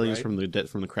 dead aliens right?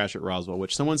 from the crash at Roswell,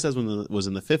 which someone says was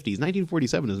in the 50s.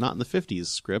 1947 is not in the 50s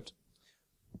script.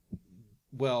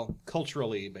 Well,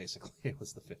 culturally, basically, it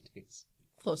was the 50s.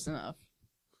 Close enough.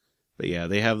 But yeah,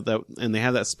 they have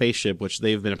that spaceship, which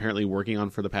they've been apparently working on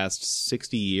for the past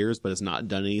 60 years, but it's not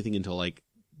done anything until like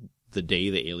the day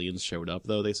the aliens showed up,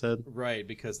 though, they said. Right,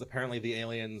 because apparently the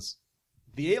aliens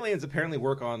apparently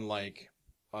work on like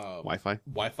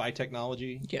Wi-Fi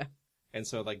technology. Yeah. And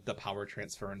so like the power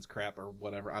transference crap or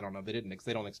whatever, I don't know. They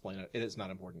don't explain it. It is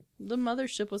not important. The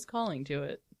mothership was calling to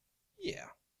it. Yeah.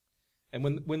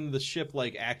 And when the ship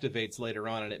like activates later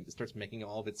on and it starts making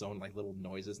all of its own like little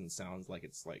noises and sounds, like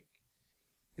it's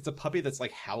a puppy that's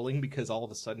like howling because all of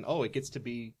a sudden, it gets to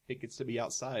be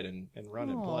outside and run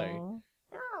and play.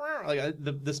 Aw. Like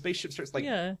the spaceship starts like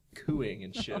cooing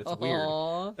and shit. It's weird.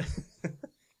 Aw.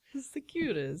 It's the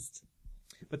cutest.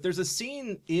 But there's a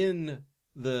scene in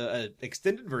the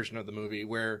extended version of the movie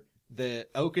where the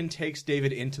Oaken takes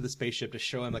David into the spaceship to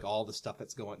show him like all the stuff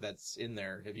that's in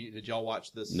there. Did y'all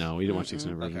watch this? No, we didn't watch the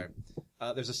extended version.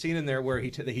 Okay. There's a scene in there where he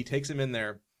takes him in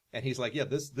there and he's like, yeah,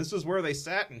 this is where they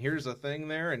sat and here's a thing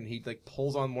there, and he like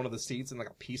pulls on one of the seats and like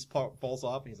a piece falls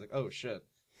off and he's like, oh shit.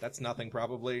 That's nothing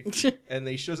probably. And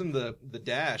he shows him the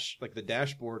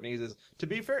dashboard, and he says, to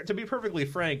be perfectly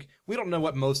frank, we don't know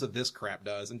what most of this crap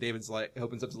does. And David's like,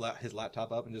 opens up his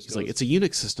laptop up and just He's goes, like, it's a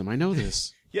Unix system. I know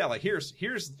this. yeah, like here's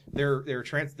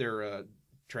they're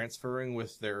transferring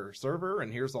with their server,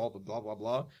 and here's all the blah blah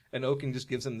blah. And Oaken just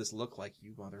gives him this look like,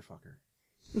 you motherfucker.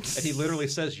 And he literally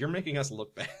says, you're making us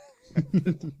look bad.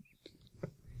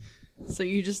 So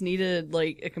you just needed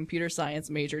like a computer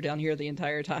science major down here the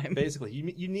entire time. Basically,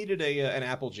 you needed an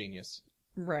Apple genius,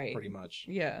 Right. pretty much.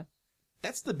 Yeah.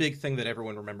 That's the big thing that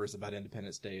everyone remembers about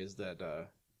Independence Day is that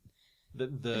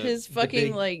his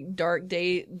fucking like dark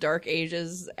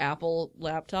ages Apple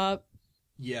laptop,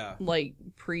 yeah, like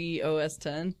pre OS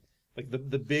 10. like the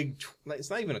big it's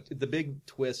not even the big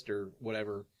twist or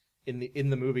whatever in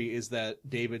the movie is that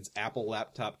David's Apple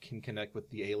laptop can connect with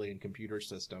the alien computer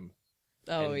system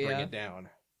Oh and yeah. bring it down.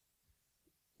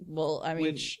 Well, I mean,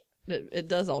 Which it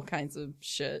does all kinds of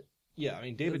shit. yeah, I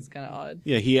mean David's It's kind of odd.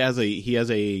 Yeah, he has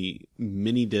a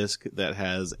mini disc that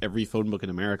has every phone book in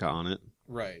America on it.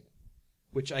 right,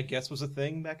 which I guess was a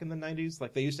thing back in the 90s.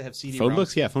 Like they used to have CD Phone ROMs.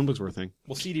 books? Yeah, phone books were a thing.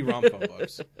 Well, CD-ROM phone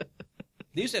books.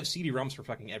 They used to have CD-ROMs for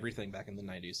fucking everything back in the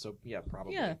 90s. So yeah,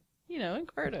 probably. Yeah,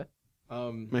 Encarta.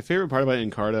 My favorite part about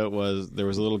Encarta was there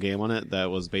was a little game on it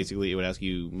that was basically it would ask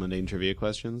you mundane trivia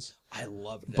questions, I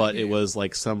loved that. but game. it was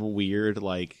like some weird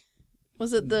like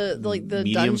Was it the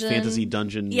medium dungeon? fantasy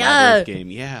dungeon Yeah. labyrinth game.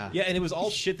 Yeah. Yeah, and it was all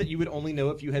shit that you would only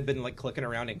know if you had been like clicking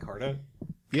around Encarta.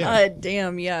 Yeah. God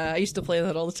damn, yeah. I used to play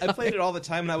that all the time. I played it all the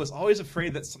time, and I was always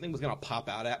afraid that something was going to pop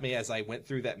out at me as I went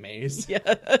through that maze. Yeah.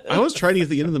 I was trying to get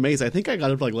to the end of the maze. I think I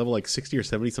got up to like level like 60 or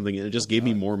 70 something and it just gave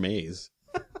me more maze.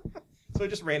 So it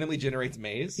just randomly generates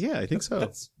maze? Yeah, I think so.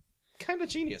 That's kind of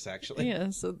genius, actually. Yeah,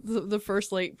 so the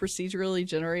first like procedurally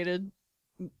generated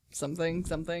something.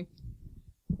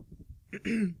 I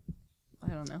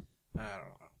don't know. I don't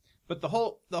know. But the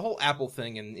whole Apple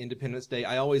thing in Independence Day,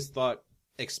 I always thought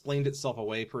explained itself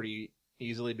away pretty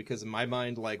easily because in my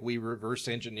mind, like, we reverse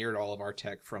engineered all of our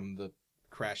tech from the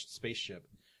crashed spaceship.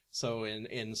 So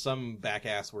in some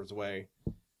back-asswards way,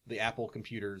 the Apple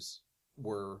computers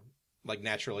were like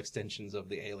natural extensions of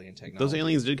the alien technology. Those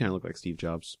aliens did kind of look like Steve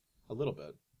Jobs. A little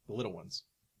bit. The little ones.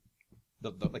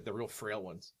 The like the real frail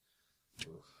ones.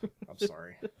 Oof, I'm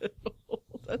sorry.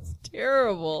 That's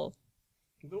terrible.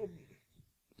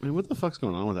 I mean, what the fuck's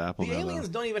going on with Apple The now, aliens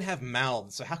though? don't even have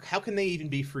mouths, so how can they even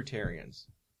be fruitarians?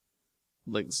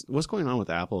 Like, what's going on with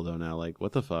Apple, though, now? Like,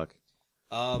 what the fuck?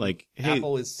 Like, hey-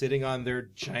 Apple is sitting on their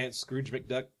giant Scrooge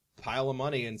McDuck pile of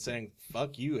money and saying,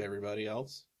 fuck you, everybody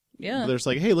else. Yeah. They're just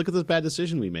like, hey, look at this bad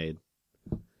decision we made.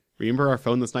 Remember our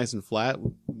phone that's nice and flat?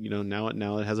 You know, now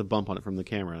it has a bump on it from the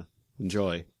camera.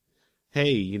 Enjoy.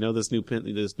 Hey, you know this new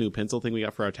pencil thing we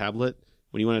got for our tablet?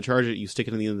 When you want to charge it, you stick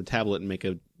it in the end of the tablet and make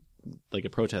a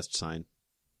protest sign.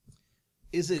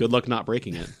 Is it Good luck not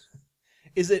breaking it.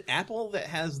 Is it Apple that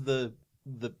has the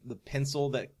pencil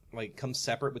that like comes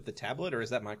separate with the tablet, or is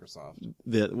that Microsoft?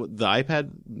 The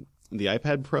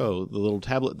iPad Pro, the little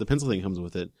tablet, the pencil thing comes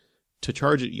with it. To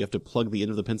charge it, you have to plug the end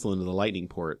of the pencil into the lightning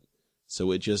port.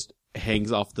 so it just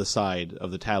hangs off the side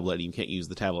of the tablet, and you can't use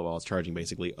the tablet while it's charging,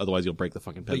 basically. Otherwise, you'll break the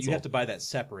fucking pencil. But you have to buy that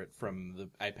separate from the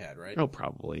iPad, right? Oh,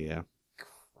 probably, yeah.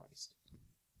 Christ.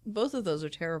 Both of those are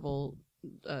terrible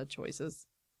choices.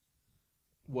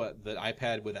 What, the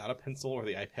iPad without a pencil or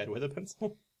the iPad with a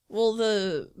pencil?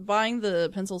 Well, buying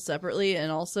the pencil separately and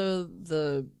also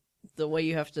the way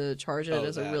you have to charge it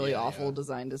is a really awful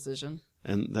design decision.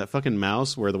 And that fucking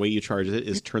mouse, where the way you charge it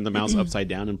is turn the mouse upside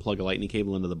down and plug a lightning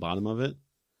cable into the bottom of it.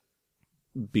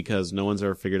 Because no one's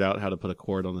ever figured out how to put a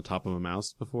cord on the top of a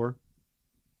mouse before.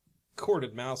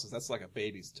 Corded mouses, that's like a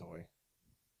baby's toy.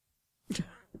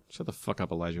 Shut the fuck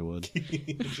up, Elijah Wood.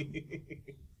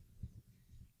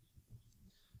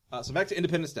 So back to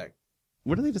Independence Day.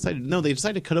 What did they decide? No, they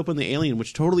decided to cut open the alien,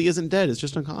 which totally isn't dead. It's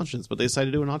just unconscious. But they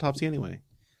decided to do an autopsy anyway.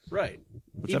 Right.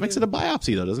 Which that makes it a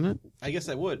biopsy, though, doesn't it? I guess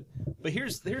that would. But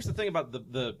here's the thing about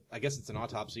the I guess it's an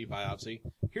autopsy, biopsy.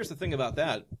 Here's the thing about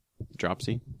that.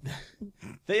 Dropsy.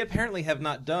 They apparently have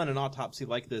not done an autopsy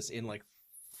like this in like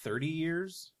 30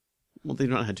 years. Well, they've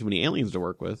not had too many aliens to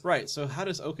work with. Right, so how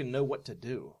does Oaken know what to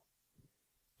do?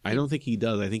 I don't think he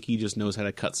does. I think he just knows how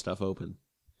to cut stuff open.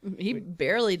 He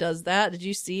barely does that. Did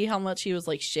you see how much he was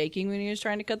like shaking when he was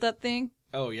trying to cut that thing?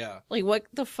 Oh, yeah. Like, what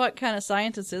the fuck kind of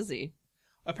scientist is he?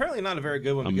 Apparently not a very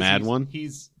good one. A mad one?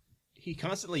 He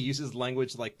constantly uses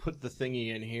language like, put the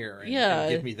thingy in here and, Yeah. and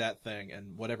give me that thing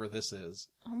and whatever this is.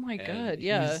 Oh my And god,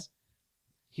 yeah.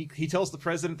 He tells the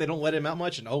president they don't let him out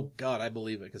much, and oh god, I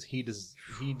believe it, because he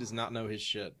does not know his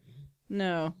shit.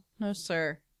 No,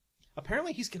 sir.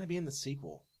 Apparently he's going to be in the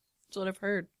sequel. That's what I've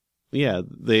heard. Yeah,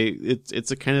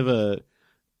 it's a kind of a...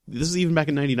 This is even back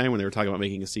in 99 when they were talking about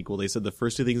making a sequel. They said the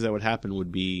first two things that would happen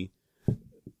would be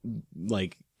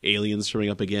like aliens showing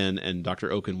up again and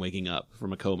Dr. Oaken waking up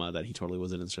from a coma that he totally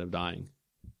was in instead of dying.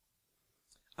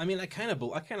 I mean, I kind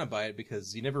of buy it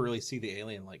because you never really see the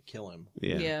alien like kill him.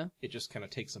 Yeah. It just kind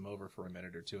of takes him over for a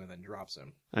minute or two and then drops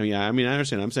him. I mean, I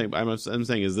understand. I'm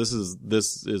saying is this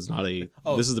is not a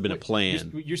this has been a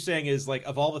plan. You're saying is like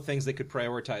of all the things they could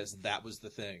prioritize, that was the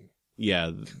thing.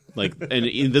 Yeah, like,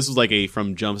 and this was like a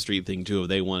from Jump Street thing too.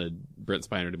 They wanted Brent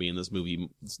Spiner to be in this movie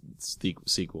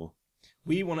sequel.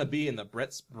 We want to be in the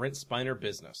Brent Spiner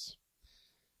business.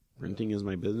 Printing is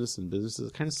my business, and business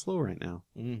is kind of slow right now.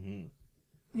 Mm-hmm.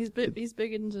 He's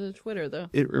big into Twitter though.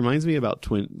 It reminds me about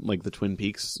the Twin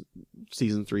Peaks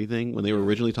season 3 thing when they were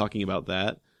originally talking about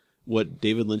that. What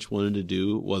David Lynch wanted to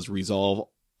do was resolve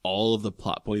all of the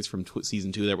plot points from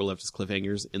season 2 that were left as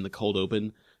cliffhangers in the cold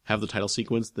open. Have the title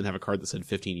sequence, then have a card that said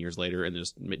 15 years later, and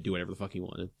just do whatever the fuck he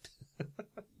wanted.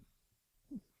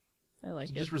 I like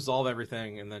it. Just resolve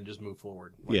everything and then just move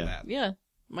forward. Like Yeah. that. Yeah,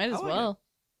 might as I like well.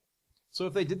 So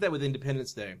if they did that with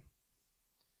Independence Day,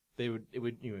 it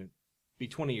would be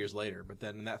 20 years later. But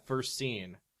then in that first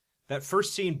scene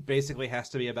basically has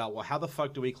to be about, well, how the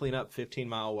fuck do we clean up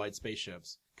 15-mile wide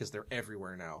spaceships? Because they're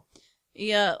everywhere now.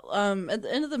 Yeah. At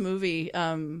the end of the movie,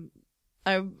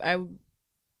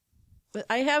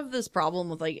 I have this problem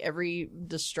with like every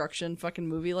destruction fucking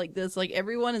movie like this. Like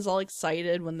everyone is all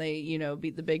excited when they,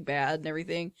 beat the big bad and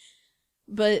everything.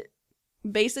 But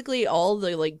basically all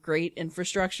the like great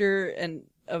infrastructure and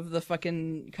of the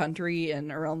fucking country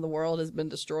and around the world has been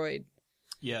destroyed.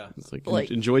 Yeah. It's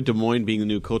like enjoy Des Moines being the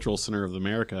new cultural center of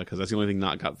America because that's the only thing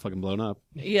not got fucking blown up.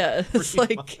 Yeah. It's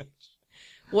Pretty like,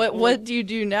 much. what do you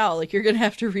do now? Like you're going to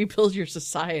have to rebuild your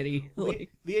society. Like,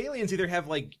 the aliens either have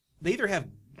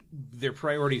their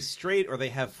priorities straight or they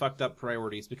have fucked up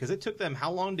priorities, because it took them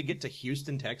how long to get to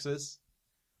Houston, Texas?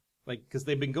 Like, because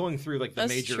they've been going through like the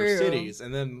That's major true. cities,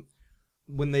 and then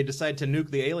when they decide to nuke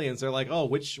the aliens, they're like, oh,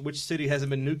 which city hasn't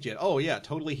been nuked yet? Oh yeah,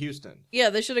 totally Houston. yeah,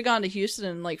 they should have gone to Houston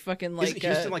and like fucking like Isn't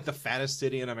Houston like the fattest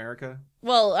city in America?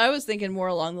 well, I was thinking more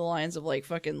along the lines of like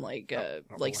fucking like I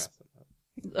don't know like why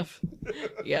I said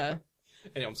that. yeah.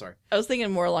 Anyway, I'm sorry. I was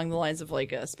thinking more along the lines of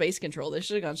like space control. They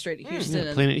should have gone straight to Houston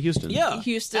and Planet Houston. Yeah,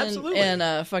 Houston absolutely.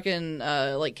 and fucking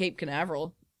like Cape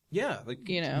Canaveral. Yeah, like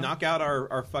knock out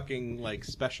our fucking like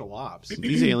special ops.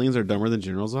 These aliens are dumber than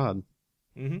General Zod.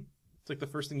 Mm-hmm. It's like the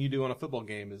first thing you do on a football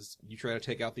game is you try to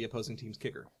take out the opposing team's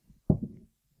kicker.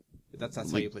 That's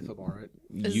how you play football, right?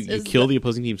 You kill the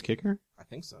opposing team's kicker? I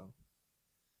think so.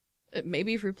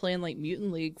 Maybe if you're playing like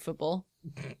Mutant League football,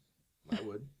 I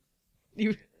would.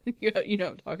 you know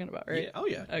what I'm talking about, right? Yeah. Oh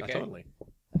yeah. Okay. Totally.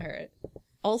 All right.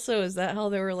 Also, is that how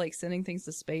they were like sending things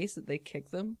to space? That they kick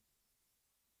them?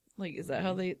 Like, is that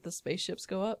how the spaceships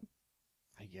go up?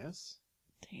 I guess.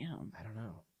 Damn. I don't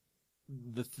know.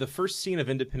 The first scene of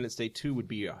Independence Day 2 would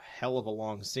be a hell of a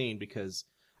long scene, because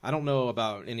I don't know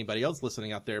about anybody else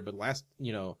listening out there, but last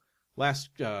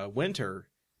winter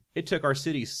It took our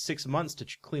city 6 months to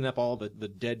clean up all the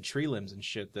dead tree limbs and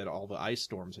shit that all the ice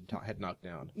storms had knocked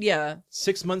down. Yeah.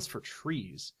 6 months for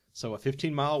trees. So a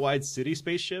 15-mile wide city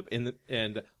spaceship and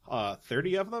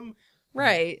 30 of them.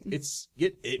 Right.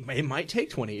 It might take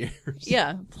 20 years.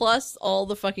 Yeah. Plus all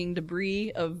the fucking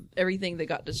debris of everything that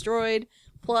got destroyed.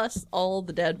 Plus all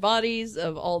the dead bodies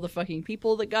of all the fucking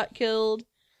people that got killed.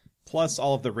 Plus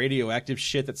all of the radioactive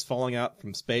shit that's falling out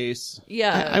from space.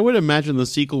 Yeah. I would imagine the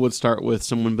sequel would start with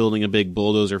someone building a big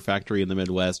bulldozer factory in the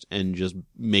Midwest and just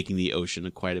making the ocean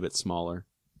quite a bit smaller.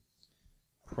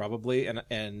 Probably,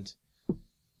 and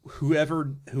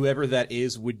whoever that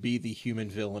is would be the human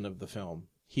villain of the film.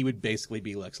 He would basically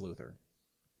be Lex Luthor.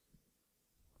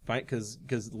 Because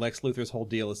Lex Luthor's whole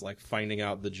deal is like finding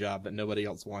out the job that nobody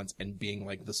else wants and being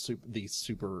like the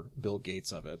super Bill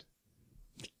Gates of it.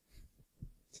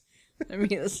 I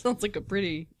mean, it sounds like a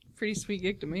pretty sweet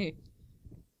gig to me.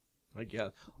 Like, yeah.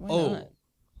 Why not?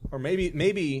 Or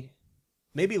maybe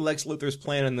Lex Luthor's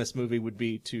plan in this movie would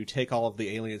be to take all of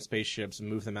the alien spaceships and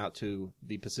move them out to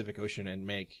the Pacific Ocean and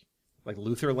make like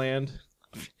Luthorland.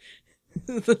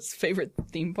 This favorite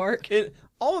theme park.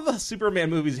 All of the Superman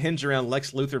movies hinge around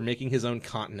Lex Luthor making his own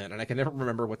continent, and I can never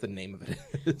remember what the name of it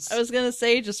is. I was gonna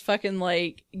say just fucking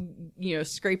like,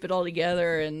 scrape it all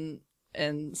together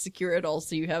and secure it all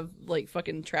so you have like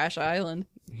fucking Trash Island.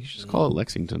 You should just call it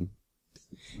Lexington.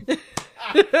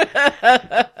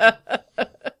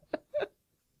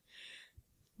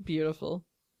 Beautiful.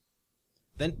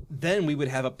 Then we would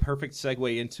have a perfect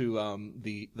segue into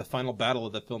the final battle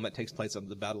of the film that takes place on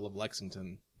the Battle of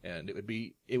Lexington, and it would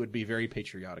be very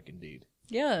patriotic indeed.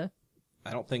 Yeah.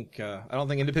 I don't think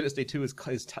Independence Day 2 is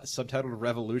subtitled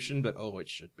Revolution, but it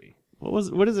should be.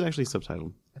 What is it actually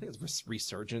subtitled? I think it's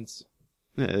Resurgence.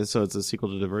 Yeah, so it's a sequel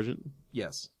to Divergent?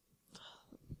 Yes.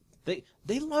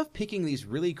 They love picking these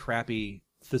really crappy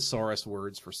thesaurus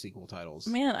words for sequel titles.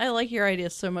 Man, I like your idea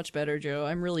so much better, Joe.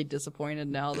 I'm really disappointed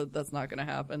now that that's not going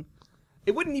to happen.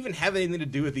 It wouldn't even have anything to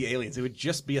do with the aliens. It would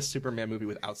just be a Superman movie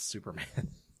without Superman.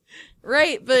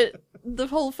 Right, but the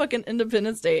whole fucking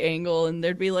Independence Day angle, and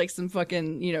there'd be like some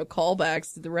fucking,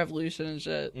 callbacks to the Revolution and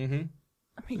shit. Mm-hmm.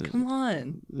 I mean, come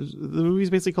on. The movie's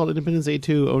basically called Independence Day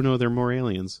 2, Oh No, There Are More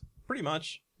Aliens. Pretty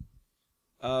much.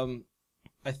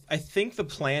 I think the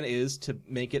plan is to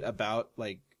make it about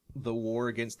like the war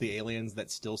against the aliens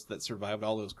that survived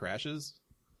all those crashes,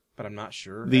 but I'm not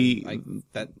sure.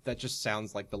 That just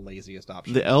sounds like the laziest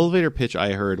option. The elevator pitch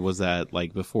I heard was that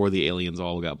like before the aliens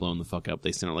all got blown the fuck up,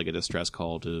 they sent out like a distress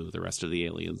call to the rest of the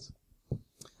aliens.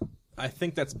 I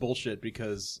think that's bullshit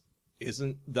because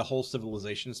isn't the whole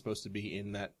civilization supposed to be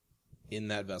in that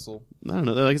vessel? I don't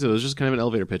know. Like I said, it was just kind of an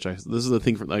elevator pitch. This is the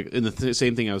thing from like in the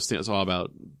same thing I saw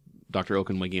about Dr.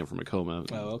 Oaken waking up from a coma.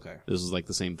 Oh, okay. This is like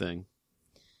the same thing.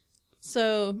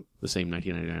 So The same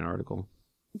 1999 article.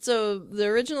 So the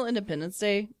original Independence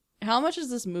Day, how much is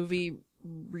this movie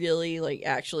really like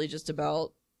actually just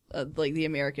about like the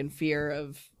American fear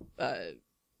of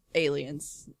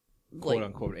aliens, Quote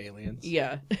unquote aliens.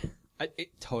 Yeah,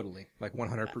 Totally, like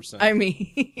 100%. I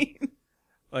mean,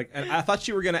 like, and I thought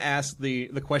you were gonna ask the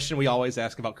question we always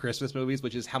ask about Christmas movies,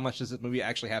 which is how much does this movie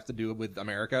actually have to do with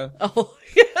America? oh,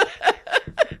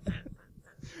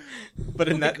 But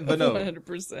in that, but no,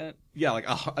 100%. yeah, like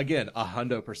again,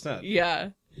 100%. Yeah.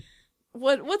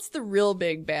 What's the real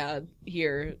big bad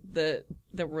here that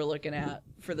we're looking at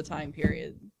for the time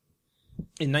period?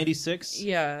 In '96,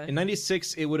 Yeah. in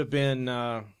 '96, it would have been.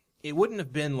 It wouldn't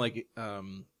have been like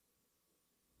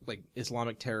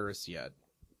Islamic terrorists yet.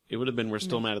 It would have been we're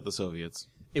still mad at the Soviets.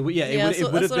 It would, Yeah, it would so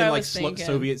have that's what been I like was thinking.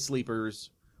 Soviet sleepers,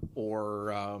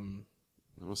 or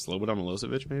Slobodan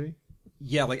Milosevic, maybe?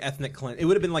 yeah, like ethnic cleanse. It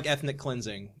would have been like ethnic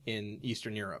cleansing in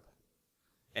Eastern Europe.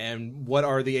 And what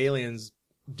are the aliens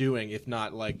doing if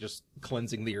not like just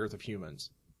cleansing the earth of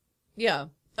humans? Yeah.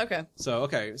 Okay. So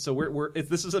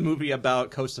this is a movie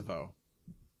about Kosovo,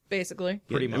 Basically.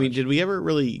 pretty Yeah, much. I mean, did we ever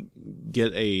really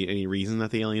get any reason that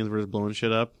the aliens were just blowing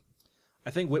shit up? I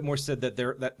think Whitmore said that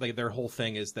their whole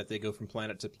thing is that they go from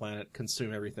planet to planet,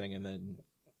 consume everything, and then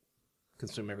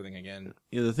consume everything again.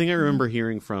 Yeah, the thing I remember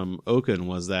hearing from Oaken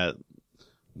was that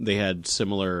they had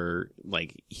similar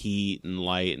like heat and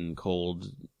light and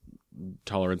cold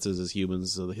tolerances as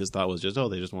humans. So his thought was just,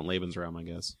 they just want Lebensraum, I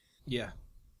guess. Yeah,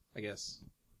 I guess.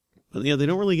 But yeah, they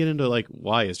don't really get into like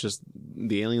why. It's just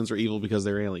the aliens are evil because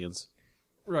they're aliens.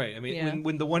 Right. I mean, Yeah.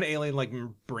 when the one alien like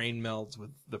brain melds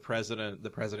with the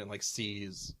president like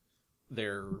sees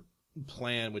their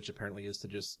plan, which apparently is to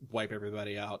just wipe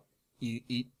everybody out,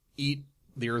 eat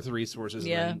the Earth resources,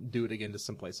 Yeah. and then do it again to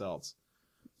someplace else.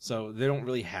 So they don't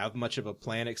really have much of a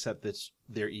plan except that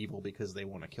they're evil because they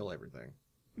want to kill everything.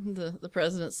 The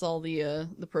president saw the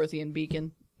Prothean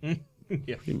beacon. Yeah.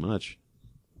 Pretty much.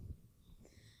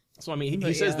 So I mean, he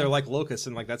But says yeah. they're like locusts,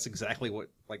 and like that's exactly what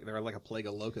like they're like a plague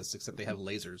of locusts, except they have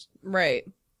lasers. Right.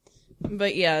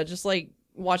 But yeah, just like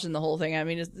watching the whole thing. I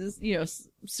mean, it's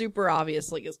super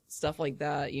obvious, like stuff like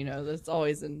that. That's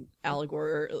always an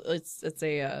allegory. It's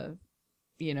a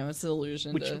it's an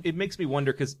allusion Which to. it makes me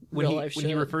wonder because when real life he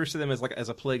shit. refers to them as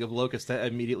a plague of locusts, that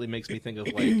immediately makes me think of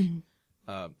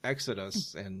like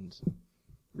Exodus and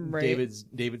Right.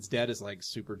 David's dad is like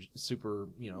super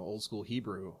old school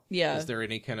Hebrew. Yeah. Is there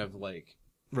any kind of like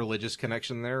religious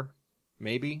connection there?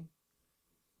 Maybe.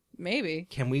 Maybe.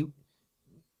 Can we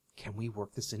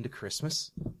work this into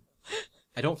Christmas?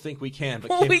 I don't think we can, but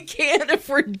Well, we can if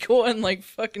we're going like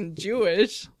fucking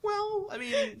Jewish. well, I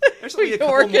mean, there's We only can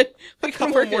work it. We a can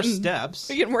couple work more in, steps.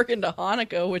 We can work into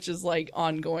Hanukkah, which is like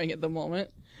ongoing at the moment,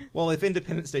 Well, if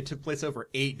Independence Day took place over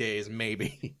 8 days,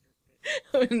 maybe.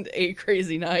 and 8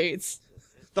 crazy nights.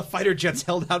 The fighter jets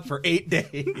held out for 8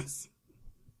 days.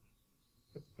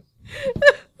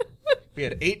 We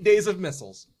had 8 days of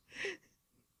missiles.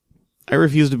 I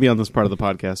refuse to be on this part of the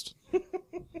podcast.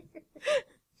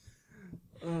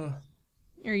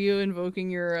 Are you invoking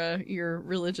your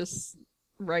religious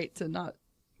right to not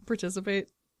participate?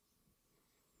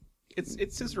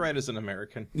 It's his right as an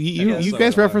American. You So,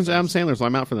 guys referenced Adam Sandler, so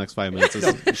I'm out for the next 5 minutes.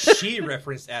 No, she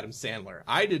referenced Adam Sandler.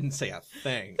 I didn't say a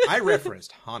thing. I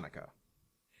referenced Hanukkah.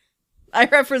 I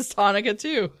referenced Hanukkah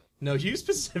too. No, you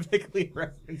specifically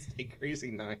referenced A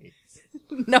Crazy Night.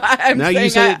 No, I'm Now saying you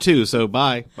said it too, so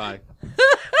bye. So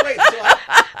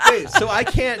I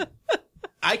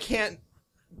can't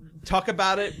talk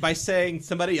about it by saying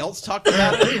somebody else talked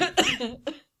about it.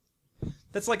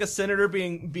 That's like a senator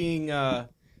being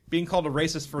called a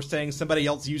racist for saying somebody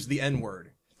else used the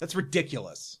N-word. That's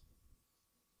ridiculous.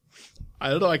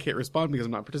 I don't know. I can't respond because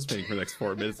I'm not participating for the next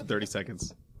 4 minutes and 30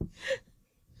 seconds.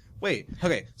 Wait,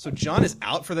 okay, so John is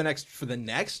out for the next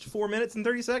 4 minutes and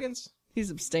 30 seconds? He's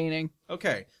abstaining.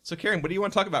 Okay, so Karen, what do you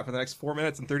want to talk about for the next 4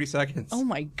 minutes and 30 seconds? Oh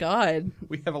my god.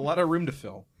 We have a lot of room to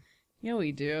fill. Yeah,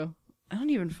 we do. I don't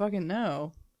even fucking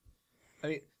know.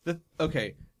 I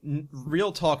mean,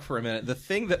 real talk for a minute. The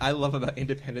thing that I love about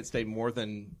Independence Day more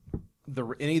than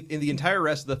in the entire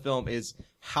rest of the film is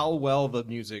how well the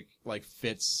music like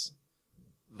fits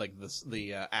like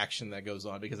the action that goes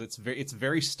on, because it's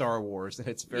very Star Wars, and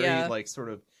it's very like sort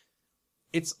of,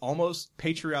 it's almost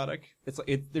patriotic. It's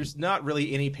like there's not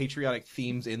really any patriotic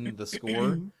themes in the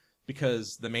score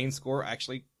because the main score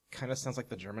actually kind of sounds like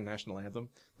the German national anthem,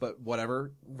 but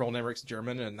whatever. Roland Emmerich's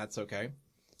German, and that's okay.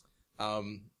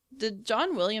 Did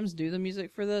John Williams do the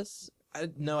music for this? I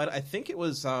think it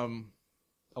was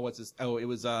it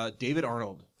was David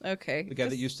Arnold, Okay. the guy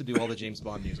that used to do all the James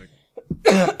Bond music.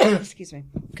 Excuse me.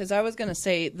 Because I was gonna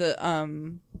say the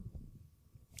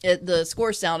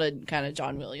score sounded kind of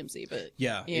John Williamsy, but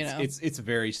Yeah, it's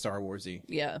very Star Warsy,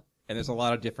 yeah, and there's a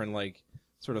lot of different like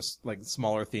sort of like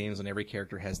smaller themes, and every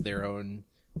character has their own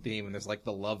theme, and there's like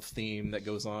the love theme that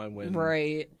goes on when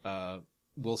right.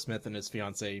 Will Smith and his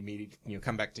fiance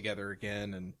come back together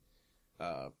again, and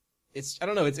I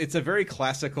don't know, it's a very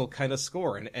classical kind of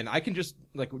score, and I can just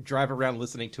like drive around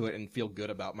listening to it and feel good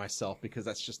about myself because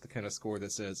that's just the kind of score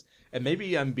this is. And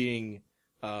maybe I'm being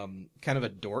kind of a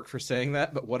dork for saying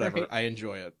that, but whatever. Right. I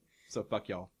enjoy it. So fuck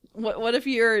y'all. What if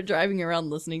you're driving around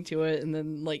listening to it and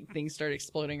then like things start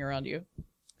exploding around you?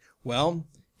 Well,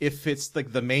 if it's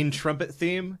like the main trumpet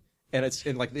theme and it's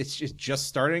just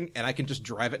starting and I can just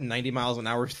drive it 90 miles an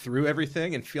hour through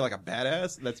everything and feel like a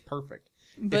badass, that's perfect.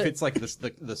 But If it's like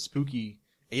the spooky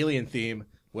alien theme,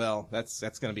 well, that's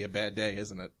going to be a bad day,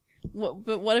 isn't it?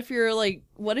 what if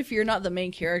you're not the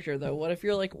main character though? What if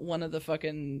you're like one of the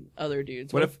fucking other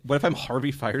dudes? What if I'm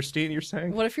Harvey Firestein, you're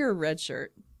saying? What if you're a red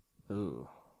shirt? Ooh.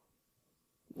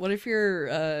 What if you're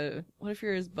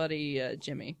his buddy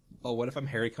Jimmy? Oh, what if I'm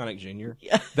Harry Connick Jr.?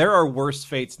 Yeah. There are worse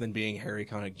fates than being Harry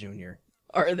Connick Jr.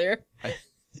 Are there?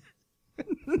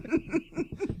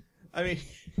 I mean,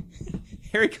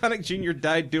 Harry Connick Jr.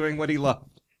 died doing what he loved.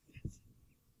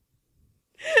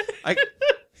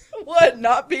 What?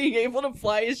 Not being able to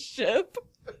fly his ship?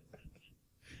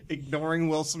 Ignoring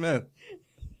Will Smith.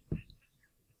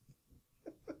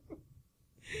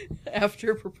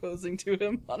 After proposing to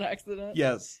him on accident?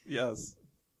 Yes. Now,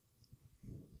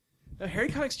 Harry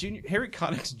Connick Jr. Harry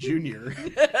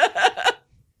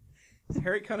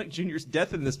Connick Jr.'s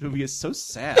death in this movie is so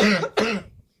sad.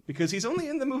 Because he's only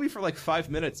in the movie for like 5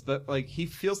 minutes, but like he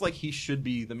feels like he should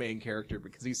be the main character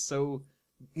because he's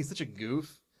such a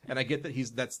goof. And I get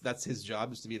that that's his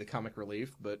job, is to be the comic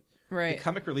relief, but Right. the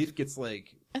comic relief gets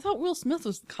like, I thought Will Smith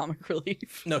was the comic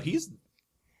relief. no, he's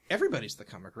everybody's the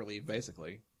comic relief,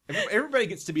 basically. Everybody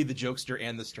gets to be the jokester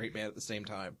and the straight man at the same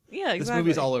time. Yeah, exactly. This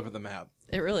movie's all over the map.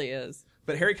 It really is.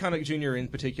 But Harry Connick Jr. in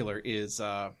particular is,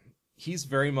 he's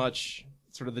very much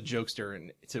sort of the jokester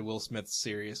and to Will Smith's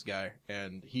serious guy.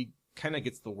 And he kind of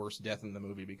gets the worst death in the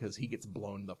movie because he gets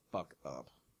blown the fuck up.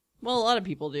 Well, a lot of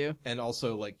people do. And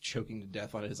also, like, choking to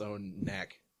death on his own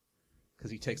neck.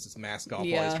 Because he takes his mask off while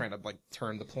Yeah. he's trying to, like,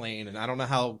 turn the plane. And I don't know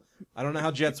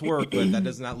how jets work, but that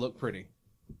does not look pretty.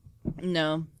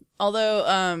 No.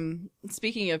 Although,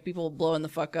 speaking of people blowing the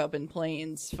fuck up in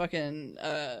planes, fucking,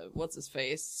 what's his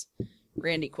face?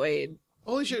 Randy Quaid.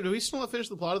 Holy shit, do we still not finish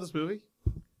the plot of this movie?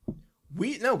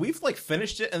 We've, like,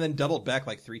 finished it and then doubled back,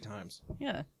 like, 3 times.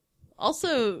 Yeah.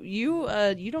 Also, you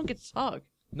don't get to talk.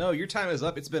 No, your time is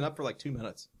up. It's been up for, like, 2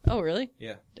 minutes. Oh, really?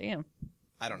 Yeah. Damn.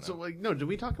 I don't know. So, like, no, did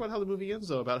we talk about how the movie ends,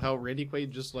 though? About how Randy Quaid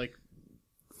just, like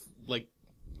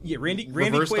yeah, Randy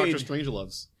reverse Dr. Quaid.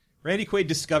 Strangeloves. Randy Quaid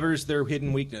discovers their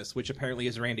hidden weakness, which apparently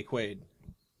is Randy Quaid.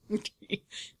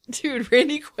 Dude,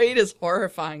 Randy Quaid is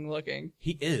horrifying looking.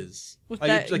 He is. With Like,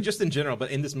 that- like, just in general, but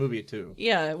in this movie, too.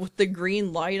 Yeah, with the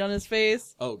green light on his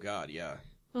face. Oh, God, yeah.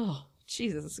 Oh,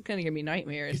 Jesus, this is gonna give me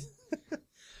nightmares.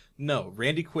 No,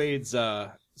 Randy Quaid's,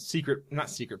 not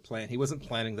secret plan. He wasn't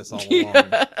planning this all along.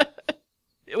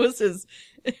 It was his...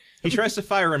 He tries to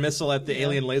fire a missile at the Yeah.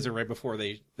 alien laser right before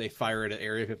they fire it at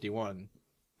Area 51,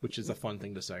 which is a fun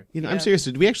thing to say. You know, Yeah. I'm serious.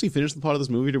 Did we actually finish the plot of this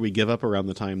movie, or did we give up around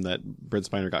the time that Brent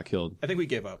Spiner got killed? I think we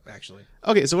gave up, actually.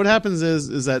 Okay, so what happens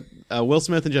is that Will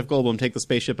Smith and Jeff Goldblum take the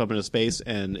spaceship up into space,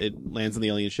 and it lands on the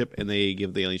alien ship, and they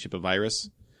give the alien ship a virus,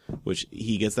 which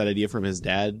he gets that idea from his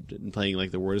dad playing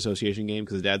like the word association game,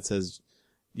 because his dad says,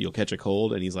 you'll catch a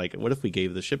cold, and he's like, what if we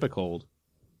gave the ship a cold?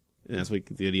 And that's like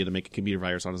the idea to make a computer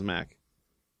virus on his Mac.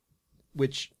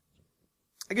 Which,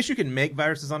 I guess you can make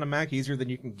viruses on a Mac easier than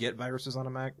you can get viruses on a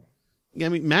Mac. Yeah, I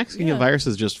mean, Macs can Yeah. get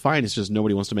viruses just fine, it's just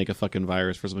nobody wants to make a fucking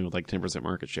virus for something with like 10%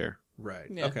 market share. Right.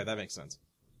 Yeah. Okay, that makes sense.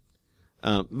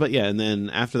 But yeah, and then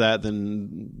after that,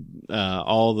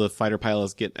 all the fighter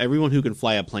pilots everyone who can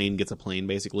fly a plane gets a plane,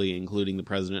 basically, including the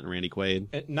president and Randy Quaid.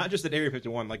 And not just at Area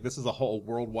 51, like, this is a whole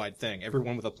worldwide thing.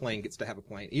 Everyone with a plane gets to have a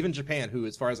plane. Even Japan, who,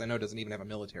 as far as I know, doesn't even have a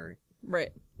military.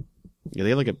 Right. Yeah, they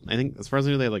have I think, as far as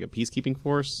I know, they have like a peacekeeping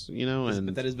force, you know,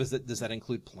 and But does that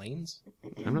include planes?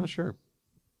 I'm not sure.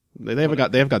 They have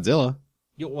Godzilla.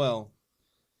 Yeah, well,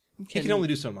 he can only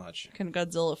do so much. Can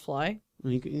Godzilla fly?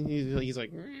 He's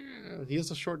like, he has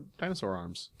a short dinosaur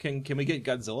arms. Can we get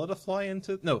Godzilla to fly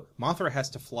into... No, Mothra has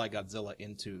to fly Godzilla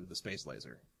into the space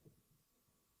laser.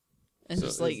 And So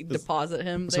just, like, is- deposit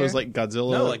him there? So it's like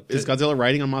Godzilla. No, like, is Godzilla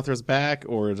riding on Mothra's back,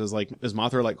 or is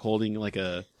Mothra like holding like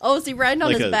a? Oh, is he riding on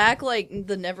like his a- back like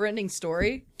the never-ending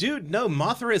story? Dude, no,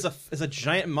 Mothra is a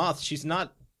giant moth. She's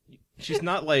not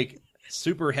like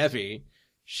super heavy.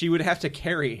 She would have to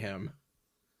carry him.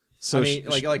 So I mean,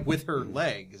 like with her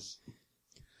legs.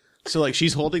 so like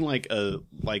she's holding like a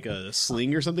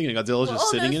sling or something, and Godzilla's just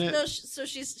sitting in it. No, so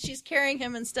she's carrying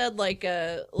him instead, like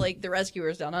the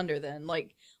rescuers down under. Then,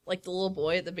 like the little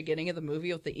boy at the beginning of the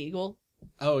movie with the eagle.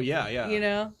 Oh yeah, yeah. You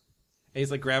know, And he's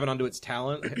like grabbing onto its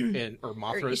talon, or or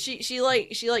Mothra.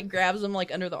 she grabs him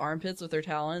like under the armpits with her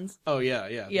talons. Oh yeah,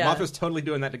 yeah. Yeah. Mothra's totally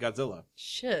doing that to Godzilla.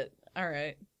 Shit. All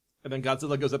right. And then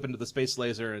Godzilla goes up into the space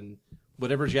laser and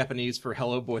whatever Japanese for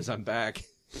 "Hello, boys, I'm back."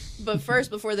 But first,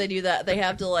 before they do that, they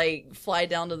have to like fly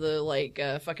down to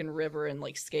the fucking river and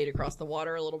like skate across the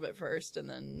water a little bit first, and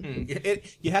then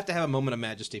You have to have a moment of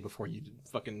majesty before you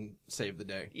fucking save the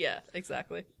day. yeah,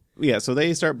 exactly. Yeah, so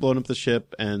they start blowing up the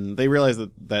ship, and they realize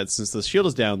that since the shield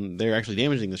is down, they're actually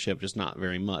damaging the ship, just not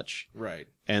very much. Right.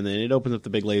 And then it opens up the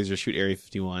big laser, shoot Area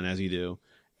 51, as you do.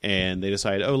 And they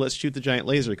decide, oh, let's shoot the giant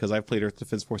laser, because I've played Earth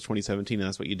Defense Force 2017, and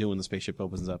that's what you do when the spaceship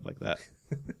opens up like that.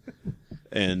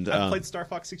 And I played Star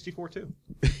Fox 64 too.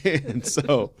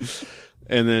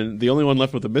 and then the only one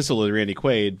left with the missile is Randy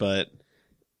Quaid, but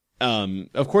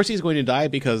of course he's going to die,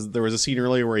 because there was a scene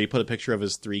earlier where he put a picture of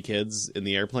his 3 kids in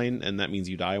the airplane, and that means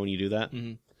you die when you do that.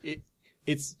 Mm-hmm.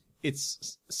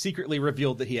 It's secretly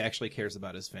revealed that he actually cares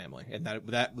about his family, and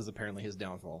that was apparently his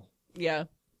downfall. Yeah.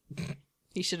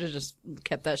 He should have just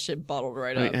kept that shit bottled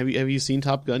right I up. mean, have you seen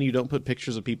Top Gun? You don't put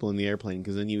pictures of people in the airplane,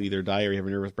 because then you either die or you have a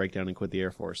nervous breakdown and quit the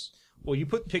Air Force. Well, you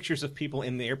put pictures of people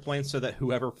in the airplane so that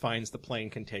whoever finds the plane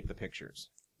can take the pictures.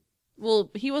 Well,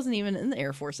 he wasn't even in the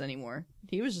Air Force anymore.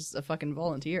 He was just a fucking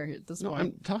volunteer at this No,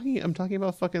 point. I'm talking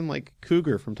about fucking like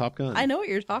Cougar from Top Gun. I know what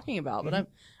you're talking about, but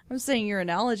I'm saying your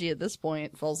analogy at this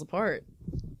point falls apart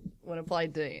when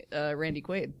applied to Randy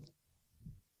Quaid.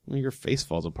 Well, your face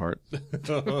falls apart.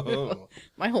 So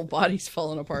My whole body's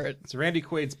falling apart. Randy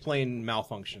Quaid's plane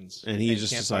malfunctions. And he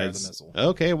just can't fire the decides, missile.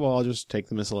 okay, well, I'll just take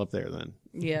the missile up there then.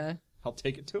 Yeah. I'll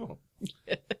take it to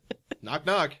him. Knock,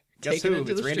 knock. Guess Taking who? it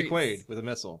to It's the Randy streets. Quaid with a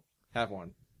missile. Have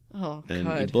one. Oh, And he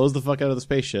God. blows the fuck out of the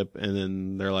spaceship, and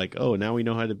then they're like, oh, now we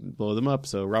know how to blow them up,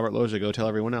 so Robert Loggia, go tell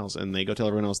everyone else. And they go tell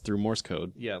everyone else through Morse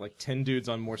code. Yeah, like 10 dudes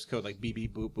on Morse code, like beep,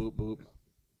 beep, boop, boop, boop.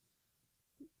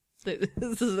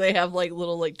 They have like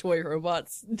little like toy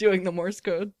robots doing the Morse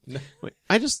code. Wait,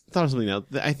 I just thought of something now.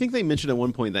 I think they mentioned at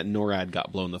one point that NORAD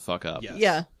got blown the fuck up. Yes.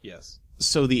 Yeah. Yes.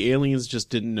 So the aliens just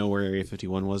didn't know where Area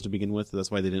 51 was to begin with. That's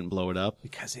why they didn't blow it up.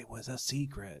 Because it was a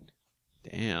secret.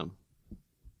 Damn.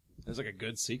 It was like a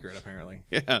good secret, apparently.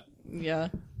 Yeah. Yeah.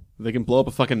 They can blow up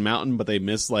a fucking mountain, but they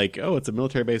miss, like, oh, it's a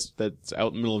military base that's out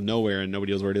in the middle of nowhere and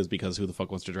nobody knows where it is because who the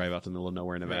fuck wants to drive out to the middle of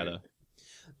nowhere in Nevada? Right.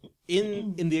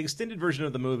 In the extended version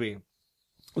of the movie,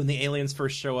 when the aliens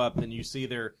first show up and you see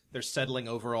they're settling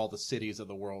over all the cities of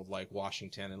the world, like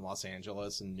Washington and Los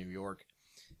Angeles and New York.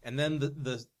 And then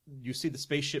the you see the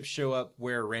spaceship show up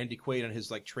where Randy Quaid and his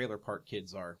like trailer park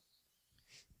kids are.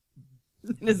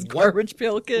 His garbage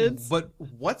pail kids. But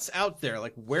what's out there?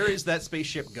 Like, where is that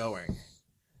spaceship going?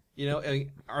 You know,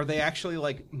 are they actually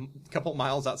like a couple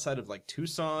miles outside of like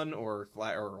Tucson or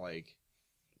like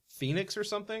Phoenix or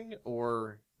something?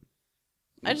 Or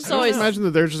I just I always imagine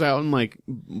that they're just out in, like,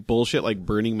 bullshit, like,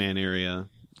 Burning Man area.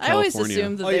 I always California.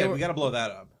 assumed that oh they yeah, were we got to blow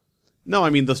that up. No, I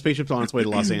mean, the spaceship's on its way to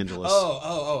Los Angeles.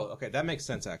 Oh, okay, that makes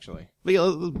sense actually. But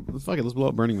yeah, fuck it, let's blow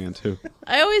up Burning Man, too.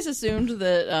 I always assumed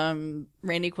that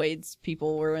Randy Quaid's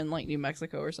people were in like New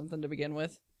Mexico or something to begin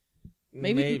with.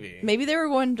 Maybe they were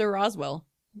going to Roswell.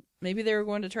 Maybe they were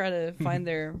going to try to find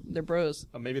their bros.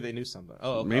 Oh, maybe they knew something.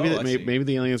 Oh, Maybe, I see. maybe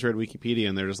the aliens read Wikipedia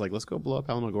and they're just like, let's go blow up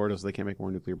Alamogordo so they can't make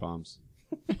more nuclear bombs.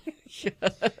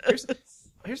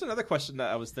 Here's another question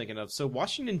that I was thinking of. So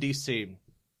Washington D.C.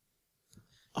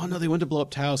 Oh, no, they went to blow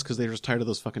up Taos because they were just tired of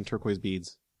those fucking turquoise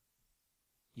beads.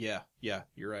 Yeah,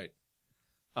 you're right.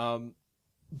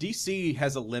 DC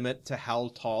has a limit to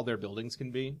how tall their buildings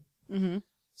can be. Mm-hmm.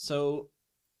 So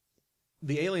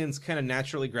the aliens kind of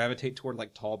naturally gravitate toward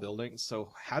like tall buildings.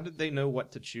 So how did they know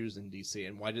what to choose in DC,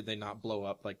 and why did they not blow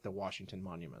up like the Washington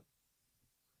Monument?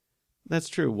 That's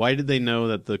true. Why did they know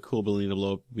that the cool building to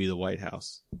blow up would be the White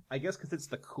House? I guess because it's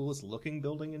the coolest looking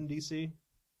building in DC.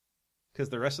 Because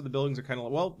the rest of the buildings are kind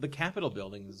of well, the Capitol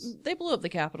building is They blew up the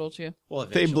Capitol too. well.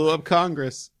 They blew up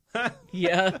Congress.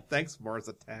 Yeah. Thanks, Mars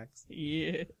Attacks.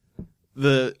 Yeah.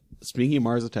 Speaking of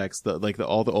Mars Attacks, all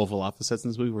the Oval Office sets in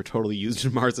this movie were totally used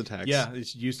in Mars Attacks. Yeah, they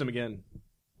used them again.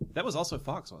 That was also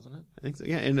Fox, wasn't it? I think so.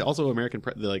 Yeah, and also American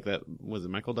like that was it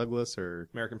Michael Douglas or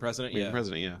American President. American Yeah,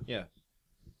 President? Yeah,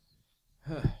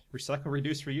 recycle,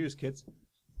 reduce, reuse, kids.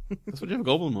 that's what Jeff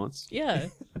Goldblum wants. Yeah.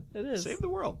 It is. Save the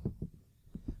world.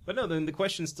 But no, then the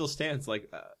question still stands.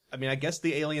 Like, I mean, I guess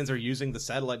the aliens are using the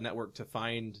satellite network to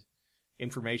find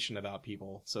information about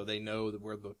people, so they know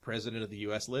where the president of the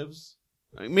U.S. lives.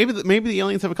 Maybe the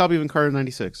aliens have a copy of Encarta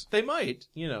 96 They might,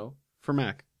 you know. for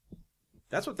Mac.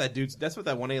 That's what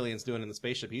that one alien's doing in the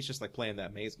spaceship. He's just like playing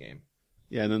that maze game.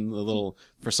 Yeah, and then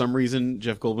for some reason,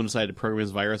 Jeff Goldblum decided to program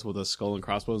his virus with a skull and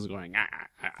crossbones going,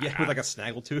 Yeah, with like a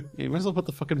snaggletooth. Yeah, you might as well put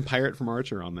the fucking pirate from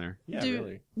Archer on there. Yeah, do,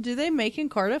 really. do they make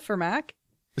Encarta for Mac?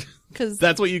 Because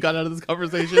That's what you got out of this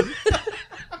conversation?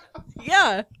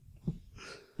 yeah.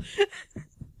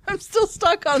 I'm still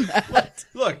stuck on that.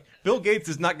 Look, Bill Gates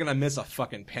is not gonna miss a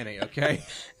fucking penny. Okay.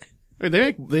 I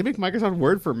mean, they make Microsoft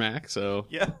Word for Mac, so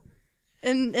Yeah.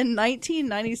 In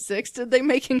 1996, did they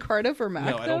make Encarta for Mac?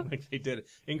 No, I don't think they did.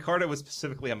 Encarta was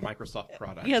specifically a Microsoft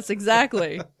product. Yes,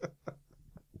 exactly.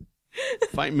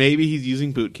 fine. Maybe he's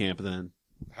using Boot Camp then.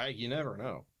 Hey, you never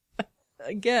know.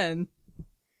 Again,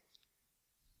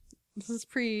 this is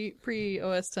pre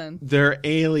OS 10. They're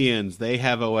aliens. They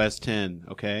have OS 10.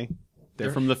 Okay,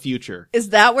 they're from the future. Is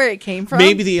that where it came from?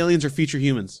 Maybe the aliens are future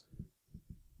humans.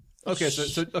 Okay,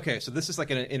 so this is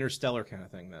like an interstellar kind of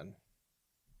thing then.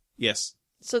 Yes.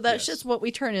 So that's Yes. just what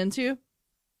we turn into.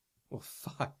 Well,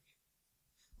 fuck.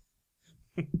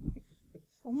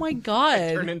 Oh my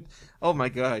god! Oh my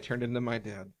god! I turned into my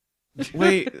dad.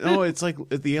 Wait. Oh, it's like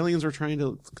the aliens were trying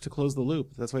to close the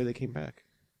loop. That's why they came back.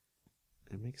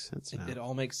 It makes sense now. It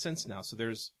all makes sense now. So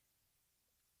there's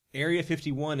Area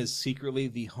 51 is secretly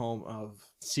the home of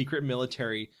secret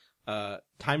military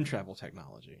time travel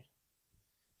technology,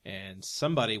 and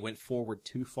somebody went forward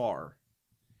too far.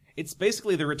 It's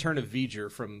basically the return of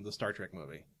V'ger from the Star Trek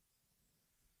movie.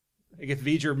 Like if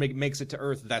V'ger makes it to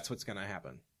Earth, that's what's going to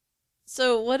happen.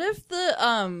 So what if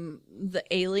the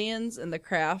aliens and the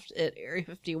craft at Area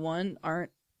 51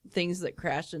 aren't things that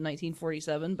crashed in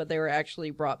 1947, but they were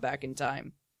actually brought back in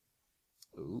time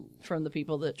Ooh. from the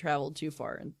people that traveled too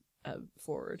far and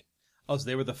forward. Oh, so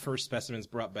they were the first specimens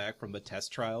brought back from the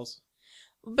test trials?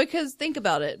 Because think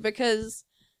about it, because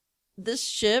this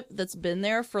ship that's been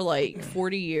there for like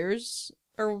 40 years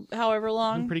or however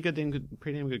long. Pretty damn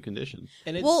good condition.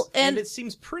 And it's, Well, and and- it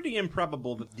seems pretty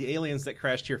improbable that the aliens that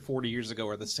crashed here 40 years ago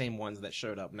are the same ones that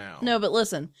showed up now. No, but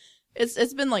listen,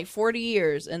 it's been like 40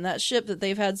 years, and that ship that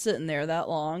they've had sitting there that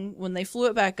long, when they flew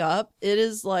it back up, it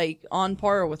is like on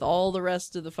par with all the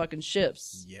rest of the fucking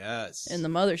ships Yes. in the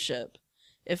mothership.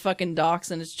 It fucking docks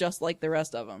and it's just like the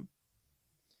rest of them.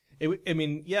 It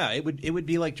would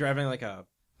be like driving like a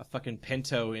fucking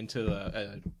Pinto into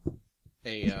a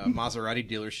Maserati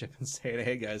dealership and saying,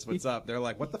 "Hey guys, what's up?" They're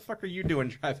like, "What the fuck are you doing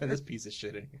driving this piece of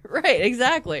shit in here?" Right,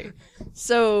 exactly.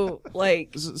 So,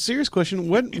 like, Serious question: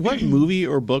 What movie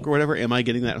or book or whatever am I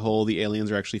getting that whole the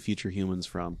aliens are actually future humans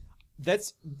from?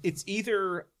 It's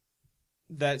either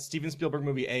that Steven Spielberg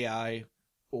movie AI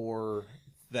or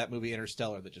that movie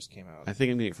Interstellar that just came out. I think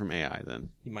I'm getting it from AI then.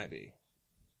 He might be.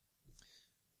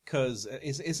 Because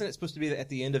isn't it supposed to be that at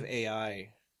the end of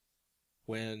AI,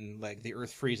 when like the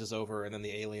Earth freezes over and then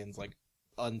the aliens like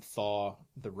unthaw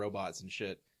the robots and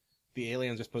shit, the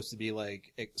aliens are supposed to be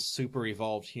like super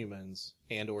evolved humans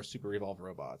and or super evolved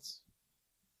robots.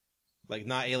 Like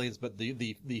not aliens, but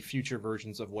the future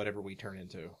versions of whatever we turn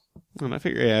into. And I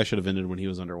figure AI should have ended when he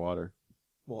was underwater.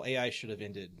 Well, AI should have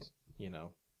ended,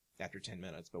 after 10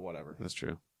 minutes, but whatever. That's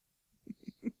true.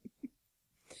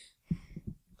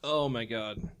 Oh my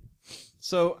god.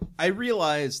 So I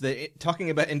realize that talking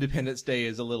about Independence Day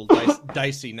is a little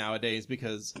dicey nowadays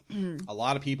because a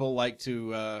lot of people like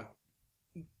to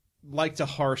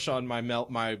harsh on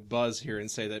my buzz here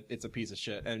and say that it's a piece of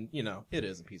shit, and it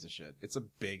is a piece of shit. It's a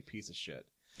big piece of shit,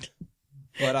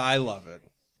 but I love it.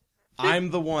 I'm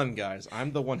the one, guys.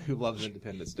 I'm the one who loves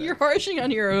Independence Day. you're harshing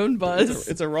on your own buzz.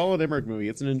 It's a Roland Emmerich movie.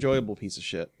 It's an enjoyable piece of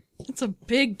shit. It's a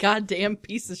big goddamn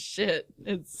piece of shit.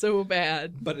 It's so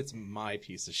bad. But it's my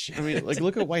piece of shit. I mean, like,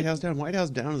 look at White House Down. White House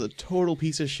Down is a total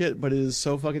piece of shit, but it is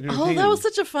so fucking entertaining. Oh, that was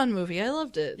such a fun movie. I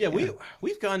loved it. Yeah,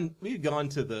 we've gone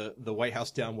to the White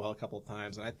House Down well a couple of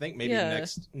times, and I think maybe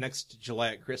next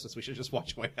July at Christmas we should just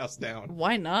watch White House Down.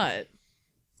 Why not?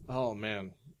 Oh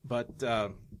man, but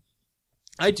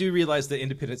I do realize that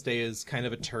Independence Day is kind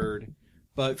of a turd,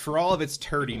 but for all of its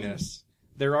turdiness,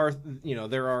 there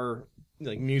are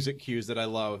like music cues that I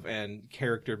love and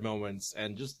character moments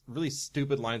and just really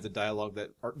stupid lines of dialogue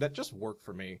that just work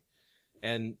for me,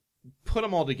 and put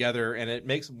them all together and it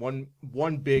makes one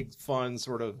big fun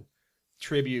sort of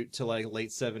tribute to like late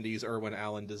 70s Irwin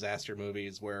Allen disaster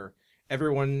movies where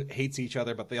everyone hates each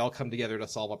other but they all come together to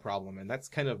solve a problem, and that's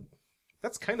kind of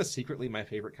secretly my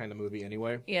favorite kind of movie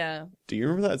anyway. Yeah. Do you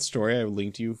remember that story I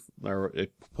linked to you or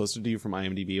posted to you from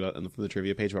IMDb about the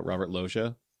trivia page about Robert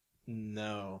Loggia?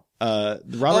 No.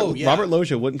 Robert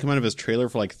Loggia wouldn't come out of his trailer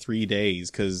for like 3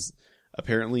 days because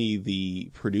apparently the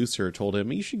producer told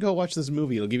him, "You should go watch this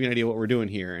movie. It'll give you an idea what we're doing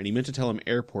here." And he meant to tell him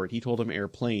airport. He told him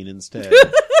airplane instead.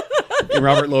 And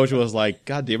Robert Loggia was like,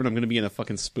 "God damn it, I'm going to be in a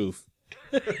fucking spoof."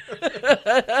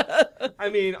 I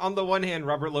mean, on the one hand,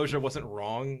 Robert Loggia wasn't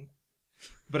wrong,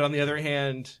 but on the other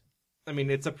hand, I mean,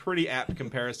 it's a pretty apt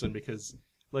comparison because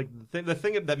like the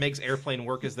thing that makes Airplane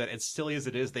work is that as silly as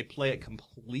it is, they play it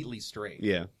completely straight.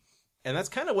 Yeah. And that's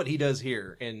kind of what he does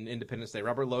here in Independence Day.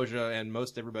 Robert Loggia and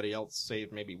most everybody else,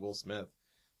 save maybe Will Smith,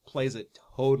 plays it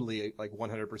totally like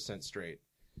 100% straight.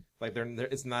 Like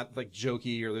it's not like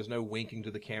jokey or there's no winking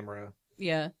to the camera.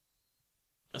 Yeah.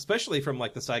 Especially from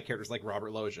like the side characters like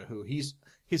Robert Loggia, who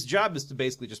his job is to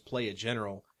basically just play a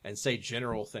general and say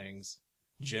general things,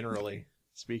 generally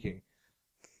speaking.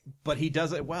 But he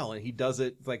does it well, and he does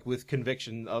it like with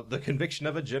conviction of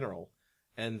a general,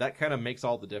 and that kind of makes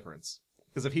all the difference.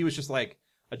 Because if he was just like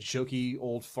a jokey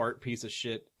old fart piece of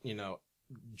shit,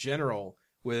 general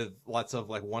with lots of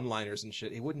like one-liners and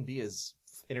shit, it wouldn't be as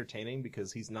entertaining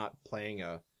because he's not playing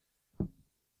a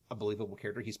believable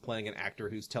character. He's playing an actor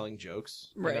who's telling jokes.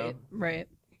 Right. Right.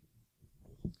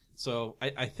 So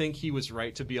I think he was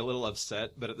right to be a little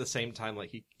upset, but at the same time,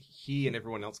 like he and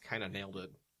everyone else kind of nailed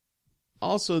it.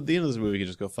 Also, at the end of this movie could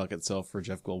just go fuck itself for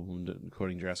Jeff Goldblum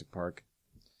quoting Jurassic Park.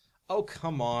 Oh,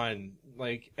 come on.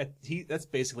 Like, that's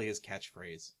basically his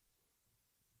catchphrase.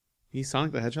 He's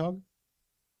Sonic the Hedgehog?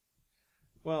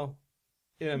 Well,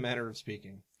 in a manner of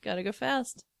speaking. Gotta go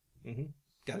fast. Mm-hmm.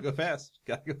 Gotta go fast.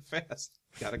 Gotta go fast.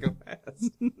 Gotta go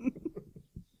fast.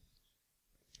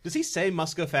 Does he say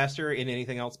must go faster in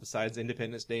anything else besides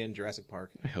Independence Day and Jurassic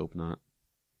Park? I hope not.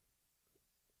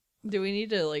 Do we need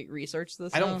to like research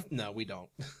this? I don't. No, we don't.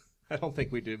 I don't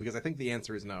think we do, because I think the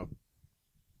answer is no.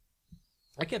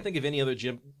 I can't think of any other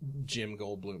Jeff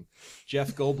Goldblum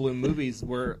movies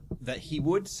where that he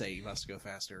would say he must go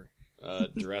faster.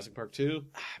 Jurassic Park 2?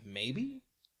 Maybe?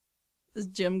 Is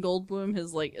Jim Goldblum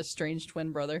his, like, estranged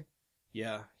twin brother?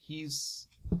 Yeah, he's...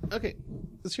 Okay,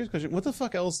 serious question. What the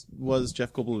fuck else was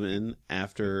Jeff Goldblum in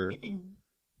after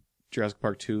Jurassic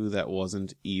Park 2 that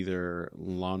wasn't either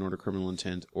Law & Order Criminal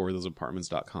Intent or those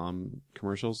Apartments.com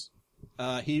commercials?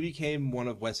 He became one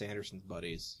of Wes Anderson's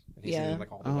buddies. And he's in,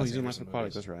 like, all the Wes he's in Life Anderson Aquatic,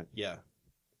 movies. that's right. Yeah.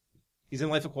 He's in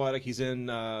Life Aquatic, he's in...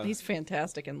 He's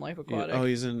fantastic in Life Aquatic. Oh,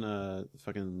 he's in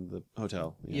fucking the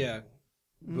hotel. Yeah.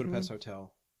 Budapest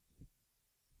Hotel.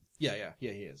 Yeah, he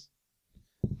is.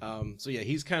 So yeah,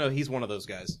 he's one of those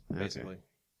guys, basically.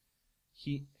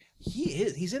 Okay.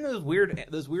 He's in those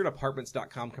weird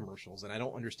Apartments.com commercials, and I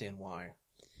don't understand why.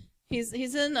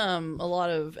 He's in a lot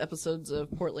of episodes of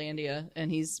Portlandia,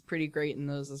 and he's pretty great in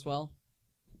those as well.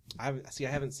 I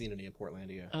haven't seen any of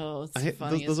Portlandia. Oh, it's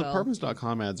funny those as hell.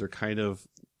 Apartments.com ads are kind of...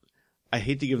 I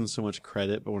hate to give them so much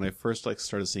credit, but when I first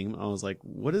started seeing them, I was like,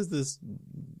 what is this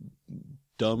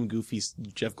dumb, goofy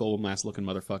Jeff Goldblum ass looking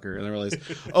motherfucker? And I realized,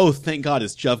 oh, thank God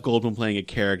it's Jeff Goldblum playing a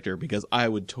character, because I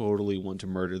would totally want to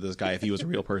murder this guy if he was a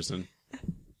real person.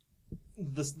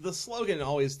 The slogan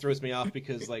always throws me off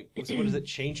because, like, what is it?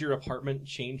 Change your apartment,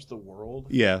 change the world?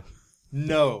 Yeah.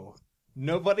 No.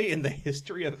 Nobody in the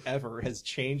history of ever has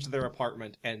changed their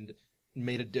apartment and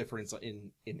made a difference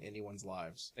in anyone's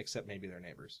lives, except maybe their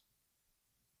neighbors.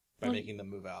 By making them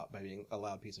move out, by being a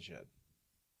loud piece of shit.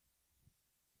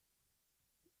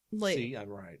 Like, see, I'm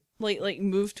right. Like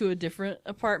move to a different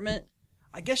apartment.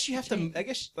 I guess you have to. I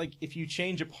guess like if you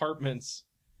change apartments,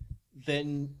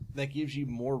 then that gives you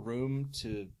more room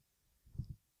to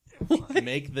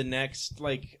make the next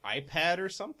like iPad or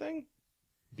something.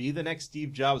 Be the next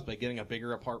Steve Jobs by getting a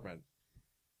bigger apartment.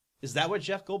 Is that what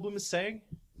Jeff Goldblum is saying?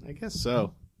 I guess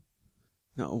so.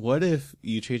 Now, what if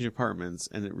you change apartments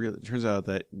and it really turns out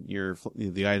that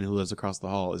the guy who lives across the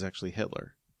hall is actually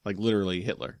Hitler, like literally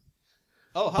Hitler?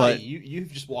 Oh, hi!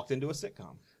 You've just walked into a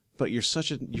sitcom. But you're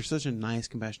such a nice,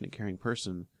 compassionate, caring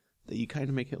person that you kind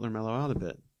of make Hitler mellow out a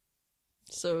bit.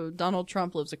 So Donald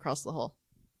Trump lives across the hall.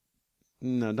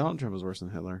 No, Donald Trump is worse than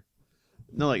Hitler.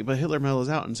 No, but Hitler mellows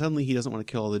out, and suddenly he doesn't want to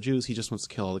kill all the Jews. He just wants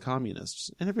to kill all the communists,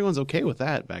 and everyone's okay with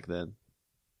that back then.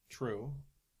 True,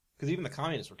 because even the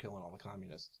communists were killing all the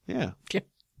communists. Yeah.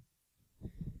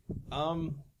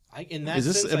 In that is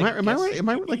this? sense, Am I right? Am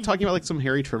I guess- like talking about like some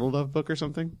Harry Turtledove book or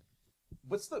something?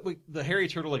 What's the Harry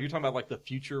Turtle? You're talking about like the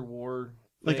Future War,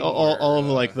 Like thing all of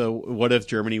where, like the what if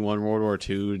Germany won World War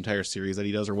II entire series that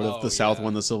he does, or what if the South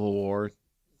won the Civil War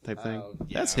type thing.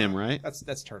 Yeah. That's him, right? That's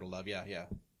Turtledove. Yeah.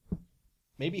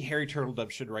 Maybe Harry Turtledove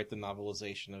should write the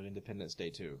novelization of Independence Day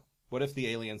too. What if the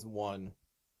aliens won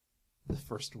the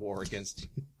first war against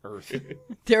Earth?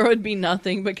 There would be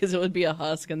nothing because it would be a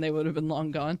husk and they would have been long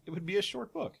gone. It would be a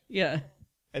short book Yeah.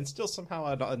 and still somehow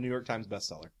a New York Times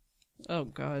bestseller. Oh,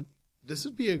 God. This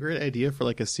would be a great idea for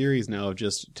like a series now of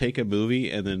just take a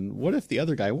movie and then what if the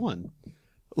other guy won?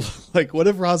 Like what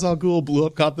if Ra's al Ghul blew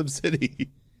up Gotham City?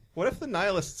 What if the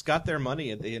nihilists got their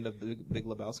money at the end of the Big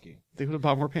Lebowski? They would have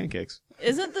bought more pancakes.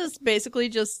 Isn't this basically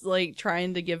just like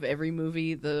trying to give every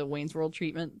movie the Wayne's World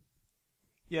treatment?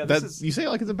 Yeah, You say it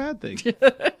like it's a bad thing.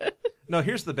 No,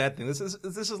 here's the bad thing. This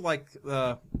is like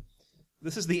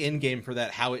this is the end game for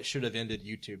that how it should have ended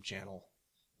YouTube channel.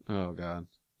 Oh God.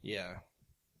 Yeah.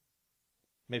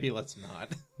 Maybe let's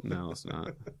not. No, it's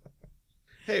not.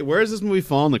 Hey, where does this movie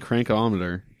fall on the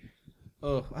crankometer?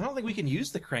 Oh, I don't think we can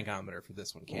use the crankometer for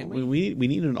this one, can we? We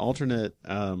need an alternate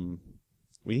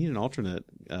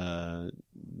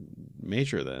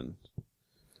measure then.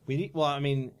 Well, I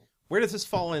mean, where does this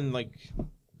fall in? Like,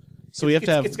 So we have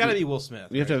to have. It's got to be Will Smith.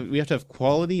 We have to have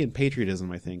quality and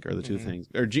patriotism. I think are the two things.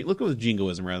 Or look at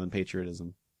jingoism rather than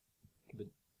patriotism.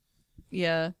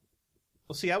 Yeah.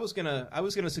 Well, see, I was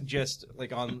gonna suggest like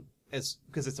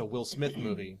because it's a Will Smith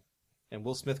movie, and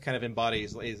Will Smith kind of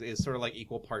embodies is sort of like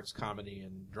equal parts comedy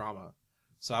and drama.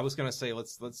 So I was gonna say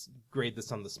let's grade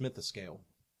this on the Smith scale,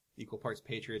 equal parts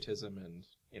patriotism and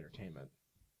entertainment.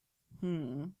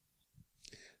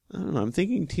 I don't know. I'm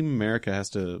thinking Team America has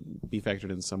to be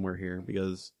factored in somewhere here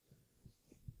because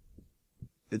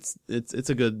it's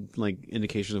a good like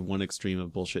indication of one extreme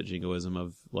of bullshit jingoism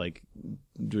of like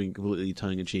doing completely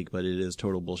tongue in cheek, but it is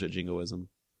total bullshit jingoism.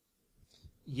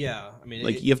 Yeah, I mean,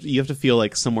 Like you have to feel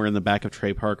like somewhere in the back of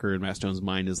Trey Parker and Matt Stone's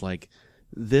mind is like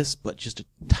this, but just a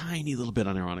tiny little bit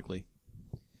unironically.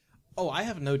 Oh, I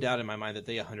have no doubt in my mind that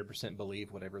they 100%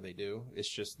 believe whatever they do. It's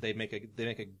just they make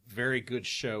a very good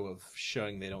show of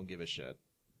showing they don't give a shit.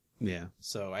 Yeah.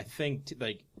 So I think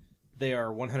like they are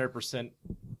 100%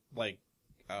 like,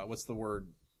 what's the word?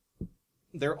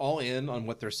 They're all in on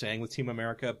what they're saying with Team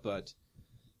America, but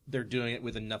they're doing it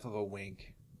with enough of a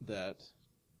wink that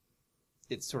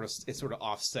it sort of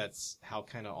offsets how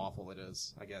kind of awful it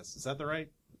is, I guess. Is that the right?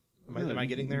 Am I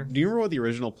getting there? Do you remember what the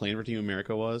original plan for Team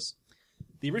America was?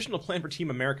 The original plan for Team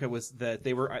America was that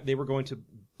they were going to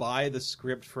buy the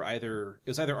script for either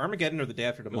Armageddon or The Day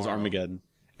After Tomorrow. It was Armageddon.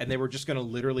 And they were just going to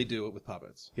literally do it with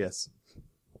puppets. Yes.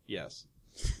 Yes.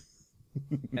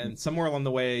 And somewhere along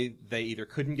the way, they either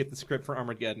couldn't get the script for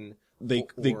Armageddon, They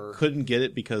or couldn't get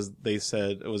it because they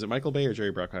said, was it Michael Bay or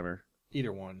Jerry Bruckheimer?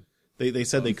 either one. They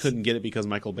said they couldn't get it because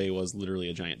Michael Bay was literally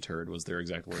a giant turd, was their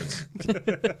exact words.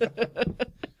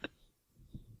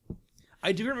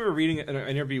 I do remember reading an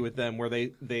interview with them where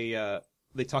they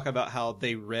talk about how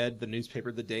they read the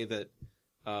newspaper the day that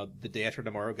The Day After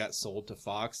Tomorrow got sold to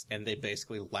Fox, and they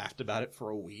basically laughed about it for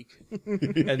a week.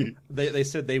 And they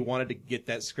said they wanted to get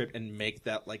that script and make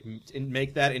that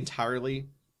entirely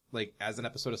like as an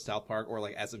episode of South Park or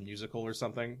like as a musical or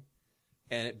something,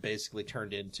 and it basically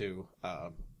turned into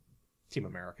Team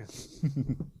America.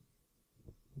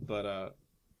 But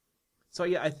so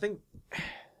yeah, I think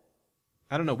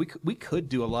I don't know. We could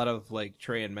do a lot of like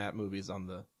Trey and Matt movies on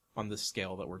the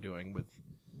scale that we're doing with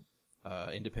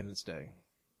Independence Day,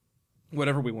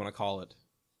 whatever we want to call it.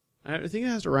 I think it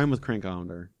has to rhyme with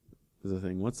Crankometer. Is the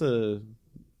thing. What's the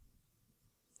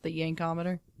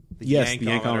Yankometer? yes, the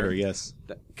Yankometer. Yes.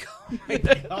 Oh my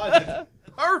God,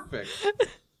 perfect.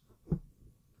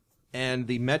 And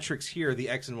the metrics here, the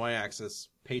X and Y axis,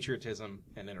 patriotism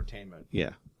and entertainment.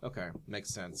 Yeah. Okay,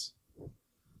 makes sense.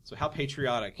 So how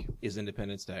patriotic is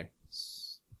Independence Day?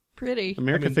 Pretty.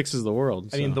 America fixes the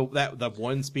world. I mean, that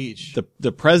one speech.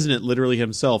 The president literally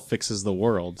himself fixes the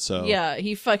world. So Yeah,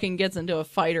 he fucking gets into a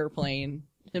fighter plane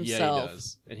himself. Yeah, he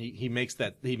does, and he makes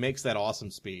that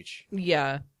awesome speech.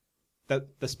 Yeah.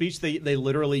 That the speech they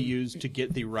literally used to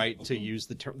get the right to use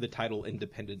the title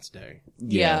Independence Day.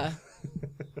 Yeah.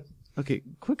 Okay,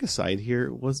 quick aside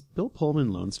here. Was Bill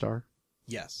Pullman Lone Star?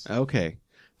 Yes. Okay.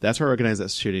 That's where I recognize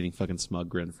that shit-eating fucking smug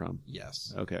grin from.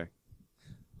 Yes. Okay.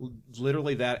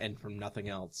 Literally that, and from nothing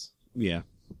else. Yeah.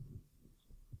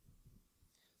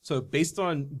 So based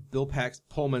on Bill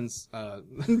Pullman's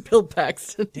Bill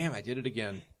Paxton. damn, I did it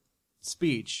again.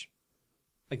 Speech,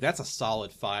 like that's a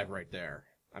solid 5 right there.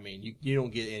 I mean, you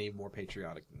don't get any more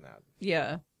patriotic than that.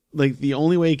 Yeah. Like, the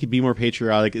only way he could be more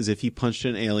patriotic is if he punched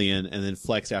an alien and then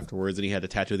flexed afterwards and he had to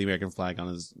tattoo the American flag on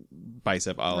his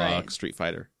bicep a la Right. Street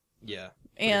Fighter. Yeah.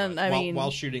 And much. I mean,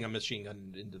 while shooting a machine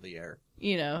gun into the air.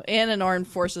 you know, and an armed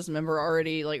forces member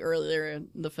already, like earlier in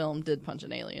the film, did punch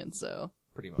an alien, so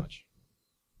Pretty much.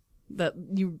 that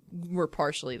you were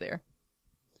partially there.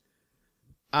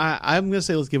 I'm going to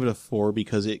say let's give it a 4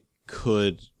 because it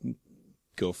could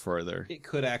go further. It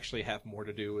could actually have more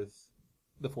to do with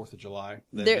the 4th of July.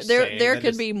 than There just saying that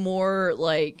could be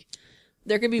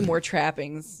more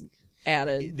trappings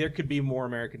added. There could be more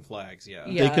American flags, yeah.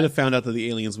 Yeah. They could have found out that the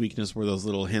alien's weakness were those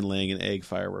little hen laying and egg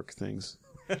firework things.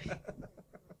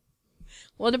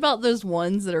 What about those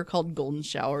ones that are called golden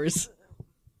showers?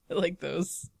 I like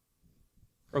those.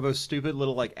 Or those stupid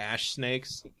little like ash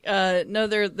snakes. No,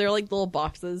 they're like little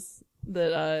boxes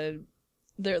that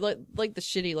they're like the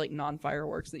shitty like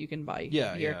non-fireworks that you can buy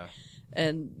Yeah, here. yeah.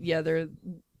 And yeah,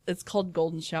 it's called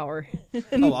golden shower.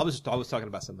 Oh, I was talking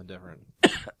about something different.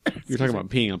 You're talking about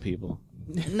peeing on people.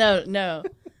 No.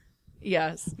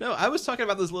 Yes. No, I was talking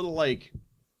about those little like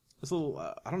this little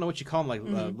I don't know what you call them, like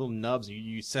little nubs.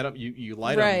 You set up, you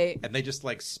light Right. them, and they just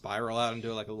like spiral out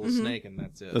into like a little snake, and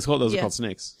that's it. Those are Yeah. called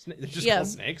snakes. They're just Yeah. called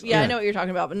snakes. Yeah, I know what you're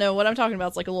talking about, but no, what I'm talking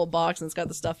about is like a little box and it's got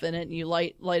the stuff in it, and you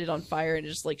light it on fire and it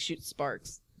just like shoots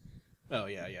sparks. Oh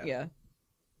yeah. Yeah.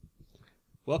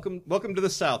 Welcome to the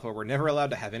South, where we're never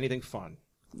allowed to have anything fun.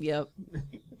 Yep.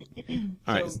 All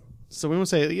right. So we want to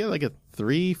say, like a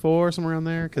 3, 4, somewhere around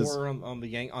there? Cause Or on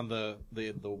the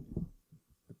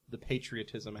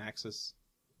patriotism axis,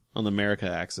 on the America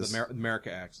axis. the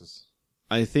America axis.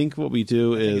 I think what we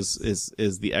do think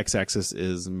is the x-axis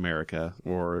is America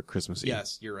or Christmas Eve.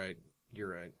 Yes, you're right.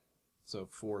 So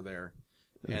 4 there,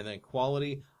 and then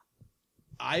quality.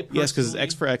 Yes, because it's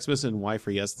X for Xmas and Y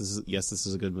for yes. This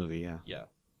is a good movie. Yeah.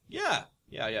 Yeah.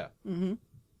 Mm-hmm.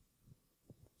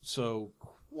 So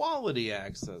quality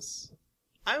axis,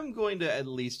 I'm going to at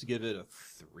least give it a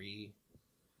 3,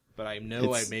 but I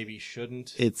know I maybe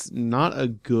shouldn't. It's not a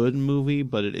good movie,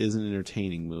 but it is an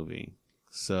entertaining movie.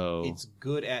 So It's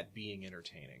good at being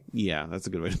entertaining. yeah, that's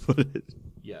a good way to put it.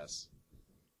 Yes.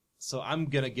 So I'm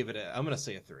gonna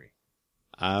say a 3.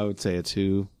 I would say a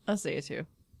 2. I'll say it too.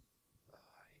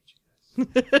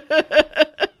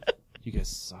 You guys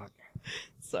suck.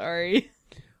 Sorry.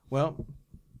 Well,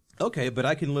 okay, but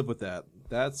I can live with that.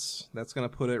 That's going to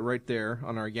put it right there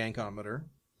on our Yankometer.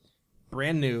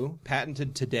 Brand new,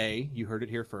 patented today. You heard it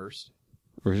here first.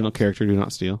 Original character, do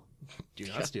not steal. Do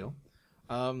not steal.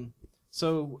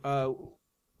 So,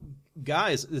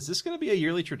 guys, is this going to be a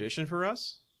yearly tradition for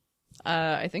us?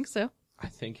 I think so. I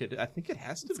think it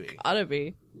has to be. Gotta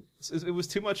be. It was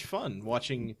too much fun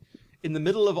watching in the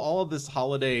middle of all of this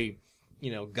holiday,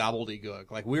 gobbledygook.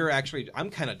 Like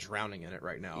I'm kind of drowning in it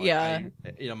right now. Yeah.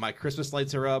 My Christmas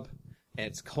lights are up and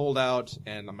it's cold out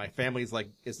and my family's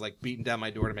is beating down my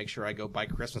door to make sure I go buy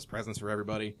Christmas presents for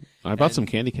everybody. I bought some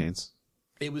candy canes.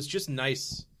 It was just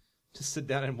nice to sit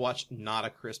down and watch not a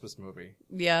Christmas movie.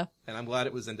 Yeah. And I'm glad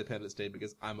it was Independence Day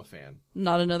because I'm a fan.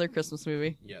 Not another Christmas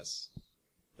movie. Yes.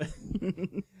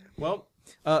 Well,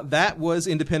 that was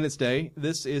Independence Day.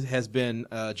 This has been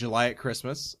July at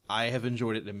Christmas. I have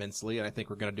enjoyed it immensely, and I think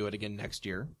we're going to do it again next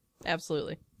year.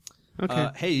 Absolutely. Okay.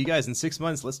 Hey, you guys, in 6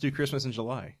 months, let's do Christmas in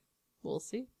July. We'll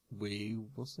see. We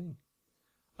will see.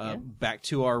 Yeah. Back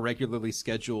to our regularly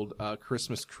scheduled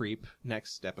Christmas creep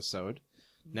next episode.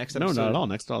 Next episode. No, not at all.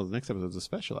 The next episode is a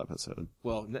special episode.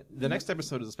 Well, the next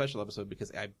episode is a special episode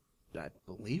because I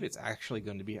believe it's actually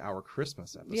going to be our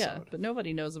Christmas episode. Yeah, but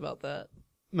nobody knows about that.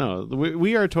 No,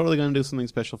 we are totally going to do something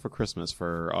special for Christmas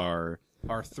for our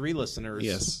 3 listeners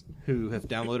Yes. who have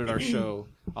downloaded our show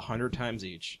 100 times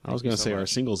each. I was Thank you going to so say our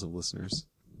much. singles of listeners.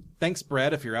 Thanks,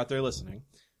 Brad, if you're out there listening.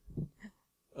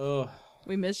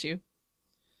 We miss you.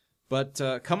 But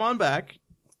come on back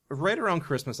right around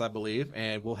Christmas, I believe,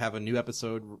 and we'll have a new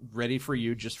episode ready for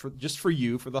you, just for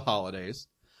you for the holidays.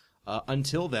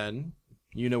 Until then,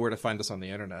 you know where to find us on the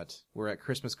internet. We're at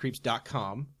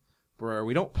ChristmasCreeps.com, where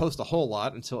we don't post a whole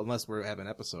lot unless we have an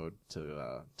episode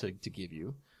to give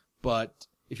you. But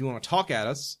if you want to talk at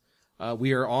us,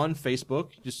 we are on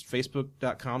Facebook, just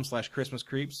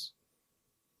Facebook.com/ChristmasCreeps.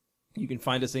 You can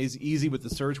find us easy with the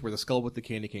search. We're the Skull with the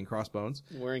Candy Cane Crossbones.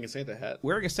 Wearing a Santa hat.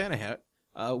 Wearing a Santa hat.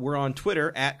 We're on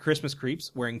Twitter at Christmas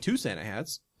Creeps, wearing 2 Santa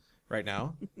hats right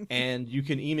now. And you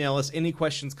can email us any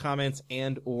questions, comments,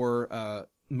 and or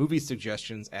movie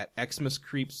suggestions at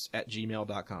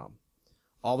xmascreeps@gmail.com.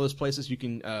 All those places you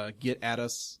can get at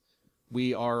us.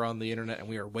 We are on the internet and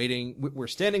we are waiting. We're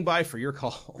standing by for your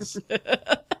calls.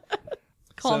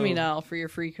 Call me now for your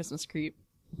free Christmas creep.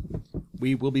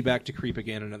 We will be back to creep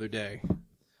again another day.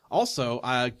 Also,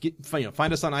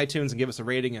 find us on iTunes and give us a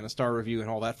rating and a star review and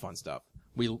all that fun stuff.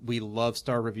 We love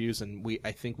star reviews, and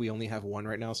I think we only have 1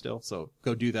 right now still. So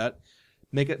go do that.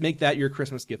 Make that your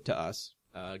Christmas gift to us.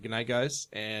 Good night, guys,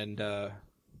 and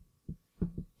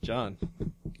John.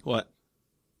 What?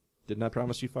 Didn't I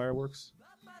promise you fireworks?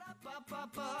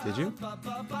 Did you?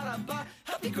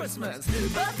 Happy Christmas.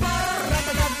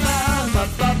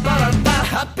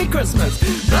 Happy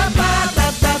Christmas.